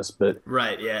obvious. But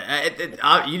right,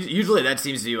 yeah. Usually that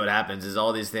seems to be what happens. Is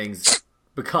all these things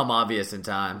become obvious in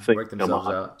time, work themselves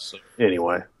out. So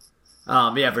anyway.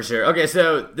 Yeah, for sure. Okay,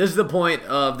 so this is the point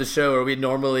of the show where we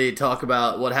normally talk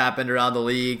about what happened around the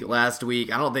league last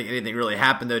week. I don't think anything really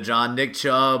happened, though, John. Nick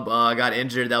Chubb got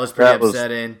injured. That was pretty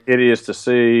upsetting. Hideous to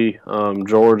see.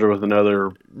 Georgia with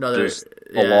another loss.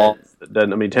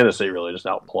 Tennessee really just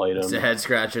outplayed them. It's a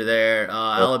head-scratcher there.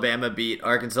 Alabama beat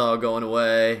Arkansas going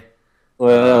away.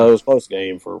 Well, it was a close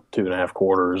game for 2.5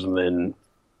 quarters, and then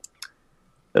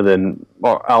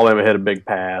Alabama had a big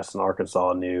pass, and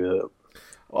Arkansas knew that.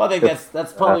 Well, I think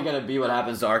that's probably going to be what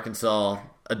happens to Arkansas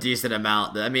a decent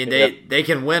amount. I mean, they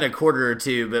can win a quarter or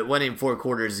 2, but winning 4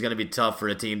 quarters is going to be tough for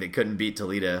a team that couldn't beat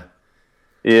Toledo.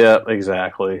 Yeah,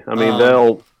 exactly. I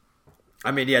mean, I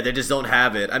mean, yeah, they just don't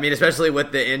have it. I mean, especially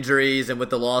with the injuries and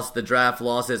with the draft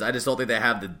losses, I just don't think they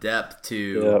have the depth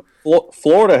to. Yeah.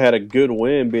 Florida had a good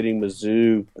win beating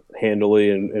Mizzou handily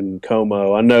and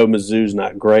Como. I know Mizzou's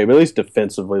not great, but at least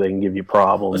defensively they can give you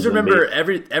problems. Let's remember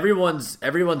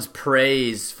everyone's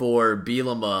praise for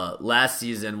Bielema last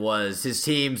season was his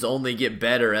teams only get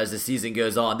better as the season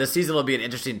goes on. This season will be an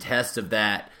interesting test of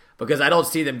that because I don't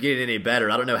see them getting any better.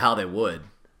 I don't know how they would.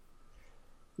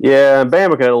 Yeah, and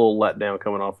Bama got a little letdown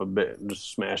coming off a bit,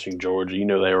 just smashing Georgia. You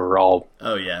know they were all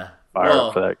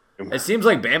fired for that game. It seems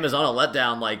like Bama's on a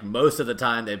letdown like most of the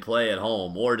time they play at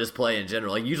home or just play in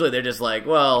general. Like usually they're just like,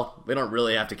 well, we don't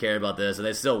really have to care about this, and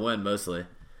they still win mostly.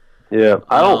 Yeah,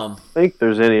 I don't think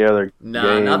there's any other game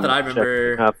not that I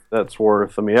remember. That's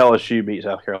worth. I mean, LSU beat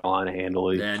South Carolina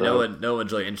handily. Yeah, so. no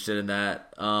one's really interested in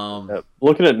that.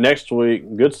 Looking at next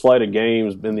week, good slate of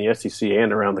games in the SEC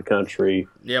and around the country.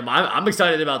 Yeah, I'm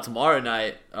excited about tomorrow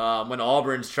night when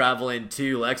Auburn's traveling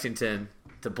to Lexington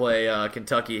to play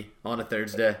Kentucky on a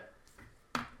Thursday.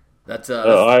 That's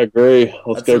I agree.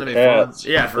 Let's go Cats.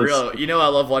 Yeah, for real. You know I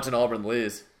love watching Auburn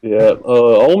lose. Yeah,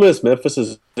 Ole Miss Memphis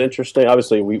is interesting.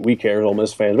 Obviously, we care as Ole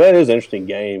Miss fans, but it is an interesting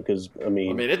game because I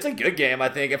mean it's a good game. I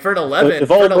think for an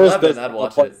 11, I'd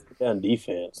watch it. On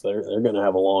defense, they're going to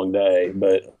have a long day,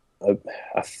 but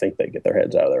I think they get their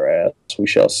heads out of their ass. We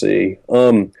shall see.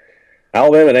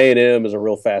 Alabama and A&M is a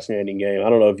real fascinating game. I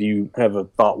don't know if you have a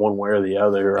thought one way or the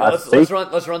other.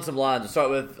 Let's run some lines. Let's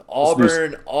start with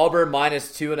Auburn. Auburn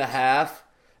minus 2.5.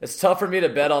 It's tough for me to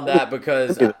bet on that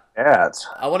because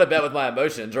I want to bet with my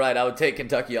emotions, right? I would take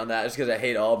Kentucky on that just because I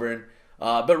hate Auburn.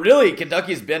 But really,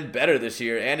 Kentucky's been better this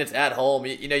year, and it's at home.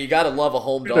 You got to love a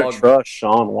home dog. Trust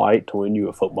Sean White to win you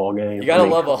a football game. You got to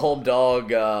love a home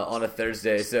dog on a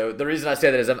Thursday. So the reason I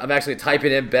say that is I'm actually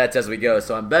typing in bets as we go.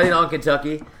 So I'm betting on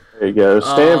Kentucky. There you go.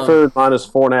 Stanford minus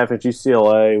 4.5 at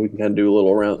UCLA. We can kind of do a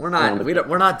little round.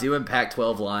 We're not doing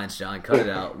Pac-12 lines, John. Cut it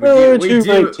out.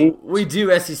 We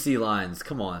do SEC lines.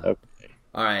 Come on. Okay.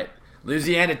 All right.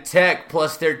 Louisiana Tech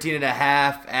plus 13.5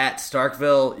 at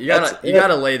Starkville. You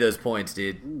gotta lay those points,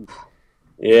 dude.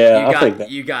 Yeah, I think that.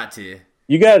 You got to.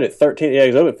 You got it at 13. Yeah,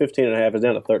 because up at 15.5 is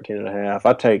down to 13.5.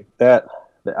 I take that.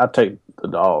 I take the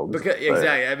dogs.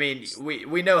 Exactly. I mean,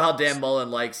 we know how Dan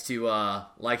Mullen likes to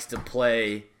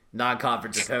play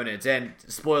non-conference opponents, and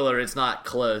spoiler, it's not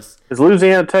close. Is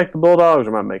Louisiana Tech the Bulldogs,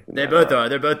 or am I making that? They both are.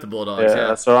 They're both the Bulldogs.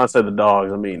 Yeah. So I said the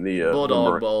dogs. I mean the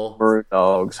Bulldog Bowl. Maroon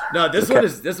Dogs. No, this one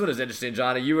is interesting,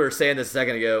 Johnny. You were saying this a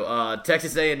second ago.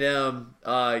 Texas A&M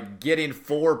getting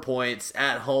 4 points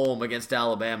at home against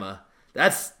Alabama.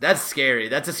 That's scary.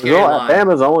 That's a scary line.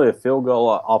 Alabama's only a field goal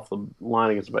off the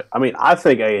line against. I mean, I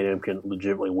think A&M can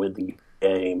legitimately win the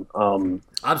game.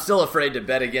 I'm still afraid to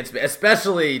bet against me,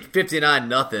 especially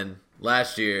 59-0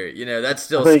 last year. That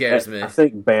still scares me. I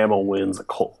think Bama wins a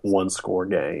one-score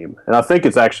game, and I think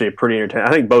it's actually a pretty entertaining.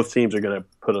 I think both teams are going to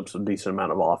put up some decent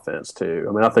amount of offense too.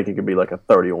 I mean, I think it could be like a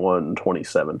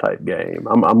 31-27 type game.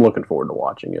 I'm looking forward to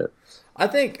watching it.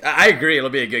 I agree. It'll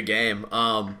be a good game.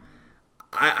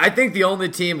 I think the only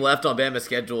team left on Bama's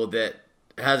schedule that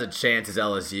has a chance is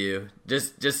LSU.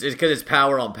 Just because it's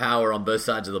power on both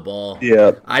sides of the ball.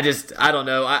 Yeah. I don't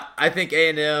know. I think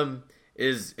A&M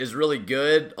is really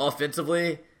good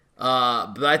offensively,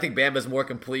 but I think Bama's more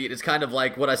complete. It's kind of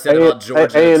like what I said about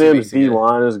Georgia. A&M's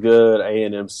D-line is good.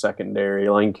 A&M's secondary.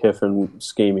 Lane Kiffin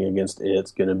scheming against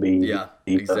it's going to be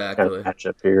exactly kind of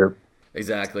matchup here.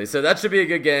 Exactly. So that should be a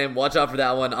good game. Watch out for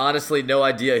that one. Honestly, no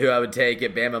idea who I would take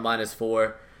at Bama minus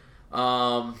 4.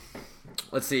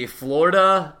 Let's see.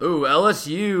 Florida. Ooh,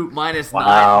 LSU minus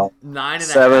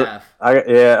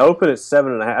 9.5. Open at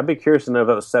 7.5. I'd be curious to know if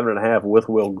that was 7.5 with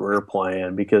Will Greer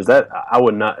playing, because that I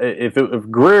would not. If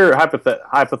Greer,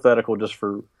 hypothetical, just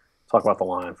for talk about the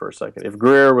line for a second. If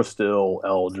Greer was still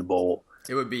eligible,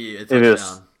 it would be a touchdown. If it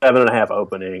was 7.5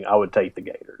 opening, I would take the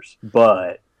Gators,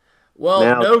 but.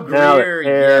 Well, no Greer,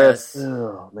 yes.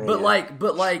 Oh, but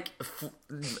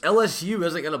LSU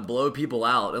isn't going to blow people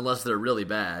out unless they're really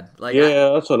bad.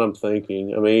 That's what I'm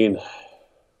thinking. I mean,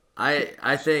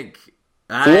 I think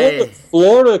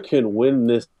Florida can win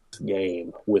this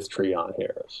game with Treon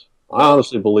Harris. I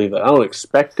honestly believe that. I don't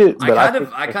expect it, but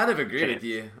I kind of agree with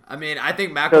you. I mean, I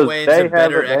think McElwain's a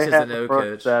better X's and O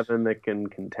coach. Seven that can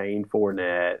contain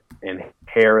Fournette, and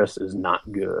Harris is not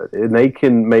good, and they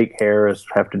can make Harris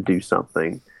have to do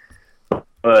something.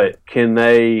 But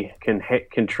Brandon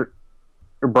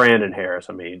Harris?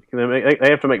 I mean, they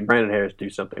have to make Brandon Harris do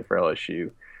something for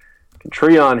LSU. Can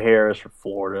Treon Harris for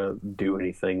Florida do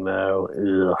anything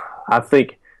though? I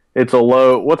think. It's a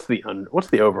low. What's the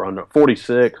over under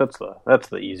 46? That's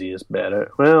the easiest bet.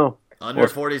 Well, under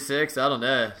 46. I don't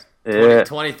know. Yeah.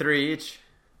 23 each.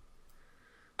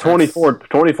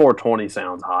 24-20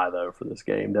 sounds high, though, for this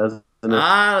game, doesn't it?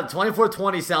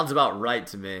 24-20 sounds about right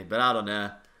to me, but I don't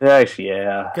know. Actually,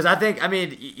 yeah. Because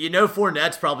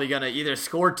Fournette's probably going to either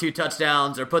score 2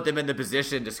 touchdowns or put them in the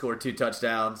position to score 2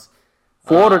 touchdowns.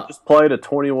 Florida just played a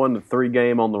 21-3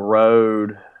 game on the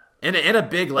road. In a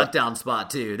big letdown spot,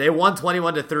 too. They won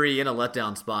 21-3 in a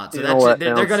letdown spot. So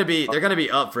they're going to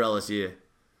be up for LSU.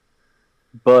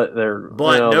 But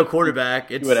no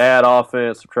quarterback. You would add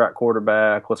offense, subtract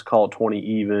quarterback. Let's call it 20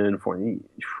 even.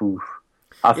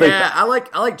 I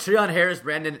like Treon Harris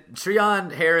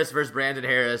versus Brandon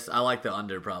Harris. I like the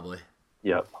under probably.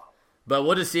 Yep. But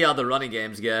we'll just see how the running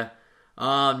games go.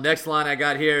 Next line I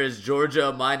got here is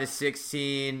Georgia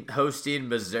 -16 hosting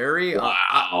Missouri.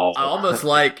 Wow. I almost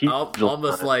like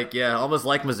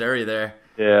Missouri there.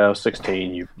 Yeah,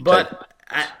 16.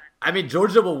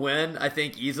 Georgia will win, I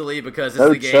think, easily because it's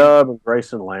the game. Chubb and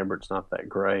Grayson Lambert's not that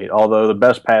great. Although the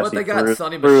best pass but they got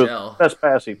Sonny Michel. Best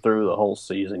pass he threw the whole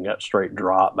season got straight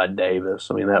dropped by Davis.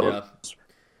 I mean, was.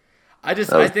 I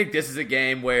think this is a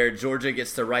game where Georgia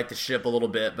gets to right the ship a little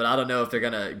bit, but I don't know if they're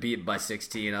gonna beat by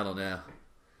 16. I don't know.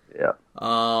 Yeah.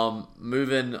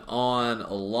 Moving on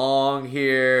along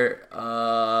here,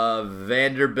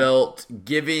 Vanderbilt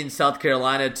giving South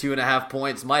Carolina 2.5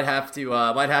 points. Might have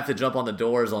to jump on the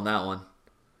doors on that one.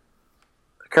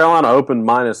 Carolina opened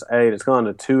 -8. It's gone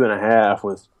to 2.5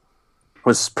 with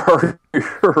Spurrier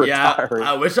retiring.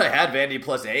 I wish I had Vandy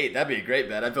 +8. That'd be a great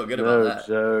bet. I feel good about that.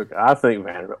 No joke. I think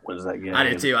Vanderbilt wins that game. I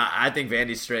do too. I think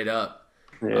Vandy's straight up.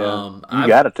 Yeah,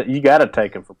 you gotta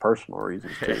take him for personal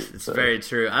reasons too. It's very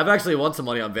true. I've actually won some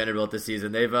money on Vanderbilt this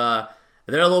season. They're a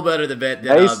little better than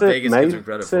Vegas gives them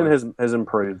credit for. Mason has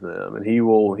improved them, and he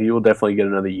will definitely get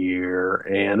another year.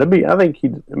 And be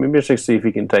interesting to see if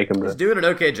he can take him. He's doing an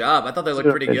okay job. I thought they looked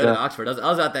pretty good at Oxford. I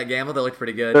was at that game. I thought they looked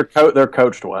pretty good. They're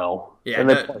coached well. Yeah,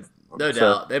 no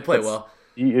doubt they play well.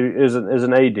 As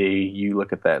an AD, you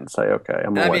look at that and say, okay,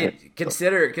 I'm going to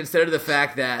consider the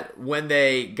fact that when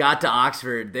they got to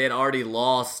Oxford, they had already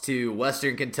lost to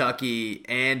Western Kentucky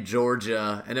and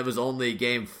Georgia, and it was only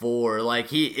game 4.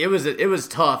 Like it was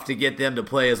tough to get them to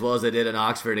play as well as they did in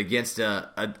Oxford against a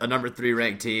number 3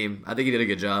 ranked team. I think he did a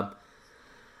good job.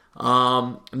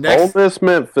 Next, Ole Miss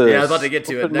Memphis. Yeah, I was about to get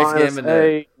to it. Next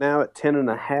game now at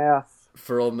 10.5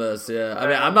 for Ole Miss. Yeah,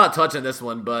 I'm not touching this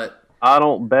one, but. I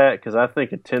don't bet because I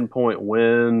think a 10-point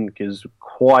win is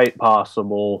quite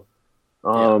possible.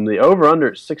 The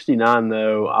over-under at 69,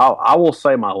 though, I will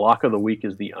say my lock of the week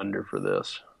is the under for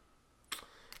this.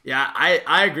 Yeah,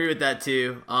 I agree with that,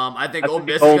 too. I think Ole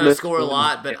Miss is going to score a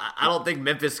lot, but I don't think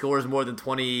Memphis scores more than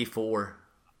 24.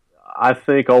 I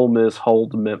think Ole Miss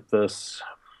holds Memphis.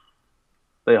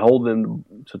 They hold them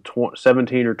to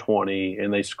 17 or 20,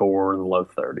 and they score in the low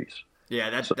 30s.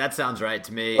 Yeah, that sounds right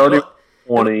to me.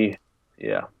 20.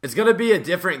 Yeah. It's going to be a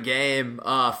different game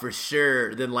for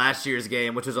sure than last year's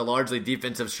game, which was a largely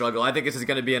defensive struggle. I think this is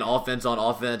going to be an offense on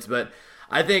offense, but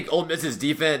I think Ole Miss's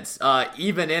defense,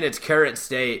 even in its current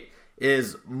state,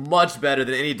 is much better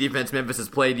than any defense Memphis has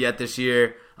played yet this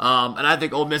year. And I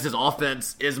think Ole Miss's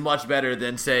offense is much better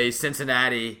than, say,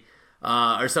 Cincinnati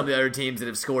or some of the other teams that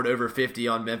have scored over 50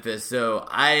 on Memphis. So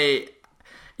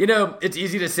it's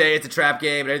easy to say it's a trap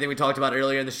game and everything we talked about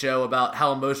earlier in the show about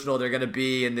how emotional they're going to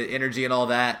be and the energy and all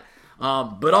that.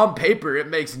 But on paper, it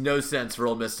makes no sense for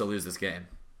Ole Miss to lose this game.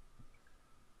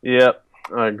 Yep,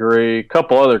 I agree. A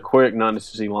couple other quick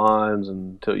non-SEC lines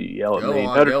until you yell at me.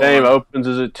 Notre Dame opens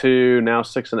as at 2, now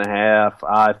 6.5.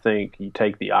 I think you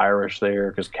take the Irish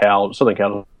there because Southern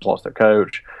Cal lost their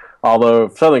coach. Although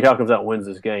if Southern Cal comes out and wins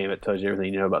this game, it tells you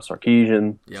everything you know about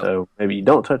Sarkisian. Yep. So maybe you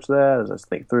don't touch that as I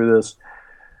think through this.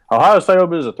 Ohio State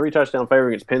opens a 3-touchdown favorite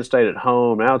against Penn State at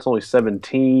home. Now it's only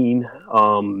 17.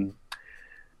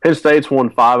 Penn State's won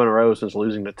 5 in a row since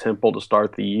losing to Temple to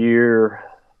start the year.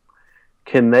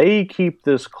 Can they keep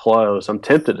this close? I'm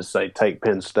tempted to say take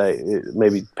Penn State.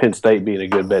 Maybe Penn State being a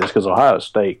good bet is because Ohio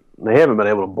State, they haven't been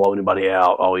able to blow anybody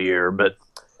out all year, but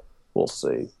we'll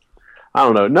see. I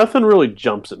don't know. Nothing really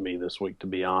jumps at me this week, to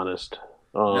be honest.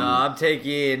 No, I'm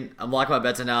locking my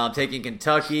bets in now. I'm taking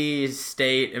Kentucky,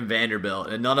 State, and Vanderbilt,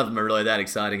 and none of them are really that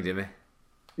exciting to me.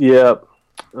 Yep.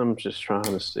 I'm just trying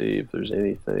to see if there's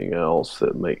anything else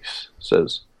that makes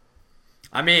sense.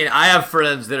 I have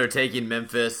friends that are taking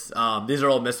Memphis. These are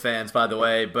Ole Miss fans, by the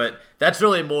way, but that's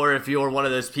really more if you're one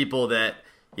of those people that,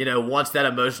 wants that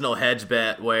emotional hedge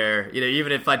bet where,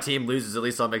 even if my team loses, at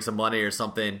least I'll make some money or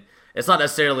something. It's not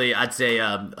necessarily, I'd say,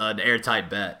 an airtight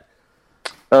bet.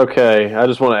 Okay, I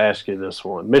just want to ask you this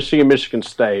one. Michigan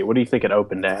State, what do you think it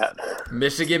opened at?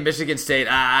 Michigan State,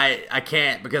 I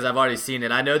can't because I've already seen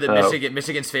it. I know that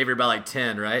Michigan's favored by like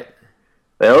 10, right?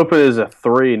 They opened as a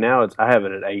 3. Now I have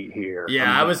it at 8 here.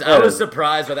 Yeah, I was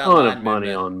surprised by that line. A ton of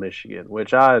money on Michigan,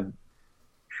 which I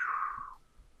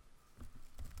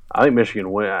think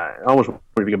Michigan win. I almost want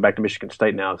to go back to Michigan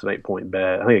State now. It's an 8-point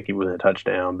bet. I think I keep within a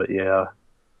touchdown, but yeah.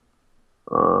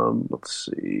 Let's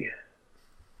see.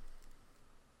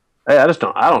 Hey, I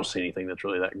don't see anything that's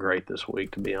really that great this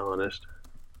week, to be honest.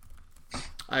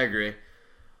 I agree.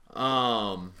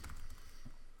 So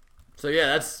yeah,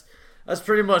 that's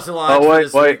pretty much the line. Oh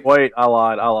wait! I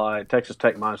lied. Texas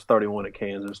Tech minus 31 at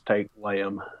Kansas. Lay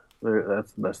them.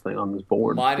 That's the best thing on this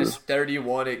board. Minus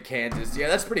 31 at Kansas. Yeah,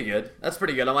 that's pretty good. I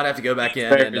might have to go back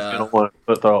in and gonna want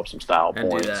to throw up some style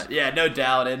points. Do that. Yeah, no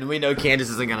doubt. And we know Kansas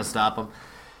isn't going to stop them.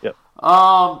 Yep.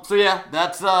 So yeah,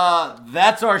 that's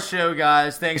our show,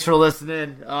 guys. Thanks for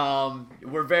listening.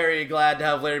 We're very glad to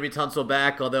have Larry B. Tunsil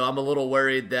back, although I'm a little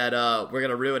worried that we're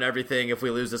gonna ruin everything if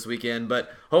we lose this weekend.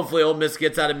 But hopefully Ole Miss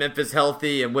gets out of Memphis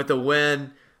healthy and with a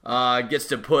win, gets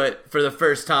to put for the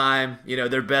first time,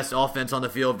 their best offense on the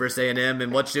field versus A&M in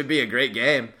what should be a great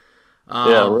game.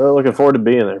 Yeah, we're looking forward to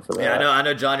being there for that. Yeah, I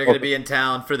know, John, you're going to be in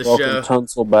town for the show. Welcome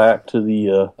Tunsil back to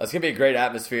the. That's going to be a great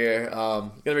atmosphere. It's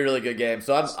going to be a really good game.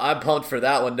 So I'm pumped for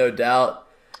that one, no doubt.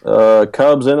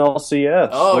 Cubs NLCS.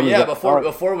 Oh yeah,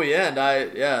 before we end,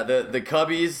 the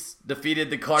Cubbies defeated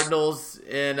the Cardinals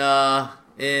in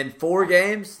 4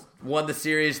 games, won the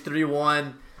series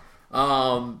 3-1.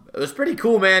 It was pretty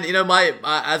cool, man.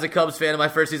 As a Cubs fan, my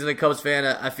first season as a Cubs fan,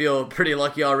 I feel pretty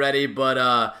lucky already,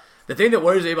 but the thing that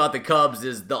worries me about the Cubs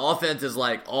is the offense is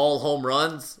like all home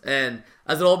runs, and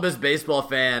as an Ole Miss baseball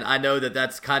fan, I know that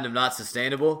that's kind of not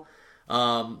sustainable.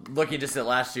 Looking just at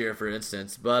last year, for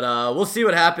instance, but we'll see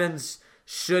what happens.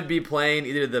 Should be playing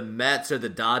either the Mets or the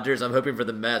Dodgers. I'm hoping for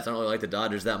the Mets. I don't really like the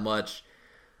Dodgers that much.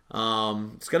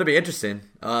 It's going to be interesting.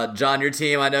 John, your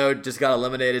team, I know, just got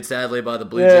eliminated, sadly, by the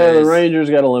Blue Jays. Yeah, the Rangers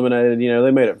got eliminated.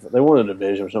 They won a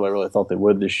division, which nobody really thought they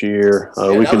would this year.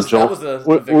 We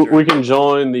can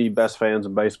join the best fans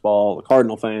in baseball, the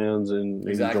Cardinal fans, and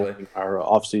join our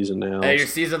off season now. Hey, your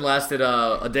season lasted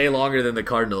a day longer than the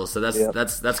Cardinals, so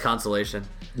that's consolation.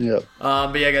 Yep.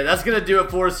 But yeah, guys, that's gonna do it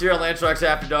for us here on Landsharks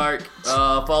After Dark.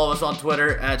 Follow us on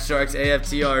Twitter at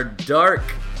SharksAFTRDark.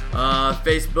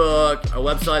 Facebook, our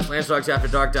website,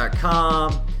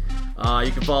 landsharksafterdark.com.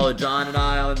 You can follow John and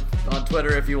I on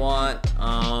Twitter if you want.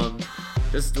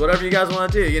 Just whatever you guys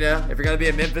want to do, If you're going to be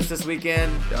in Memphis this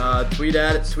weekend, tweet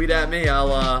at me.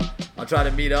 I'll try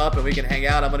to meet up and we can hang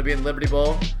out. I'm going to be in Liberty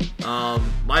Bowl.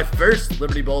 My first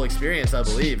Liberty Bowl experience, I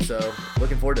believe, so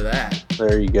looking forward to that.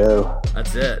 There you go.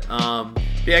 That's it. But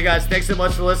yeah, guys, thanks so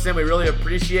much for listening. We really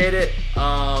appreciate it.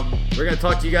 We're going to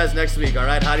talk to you guys next week, all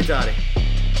right? Hotty toddy.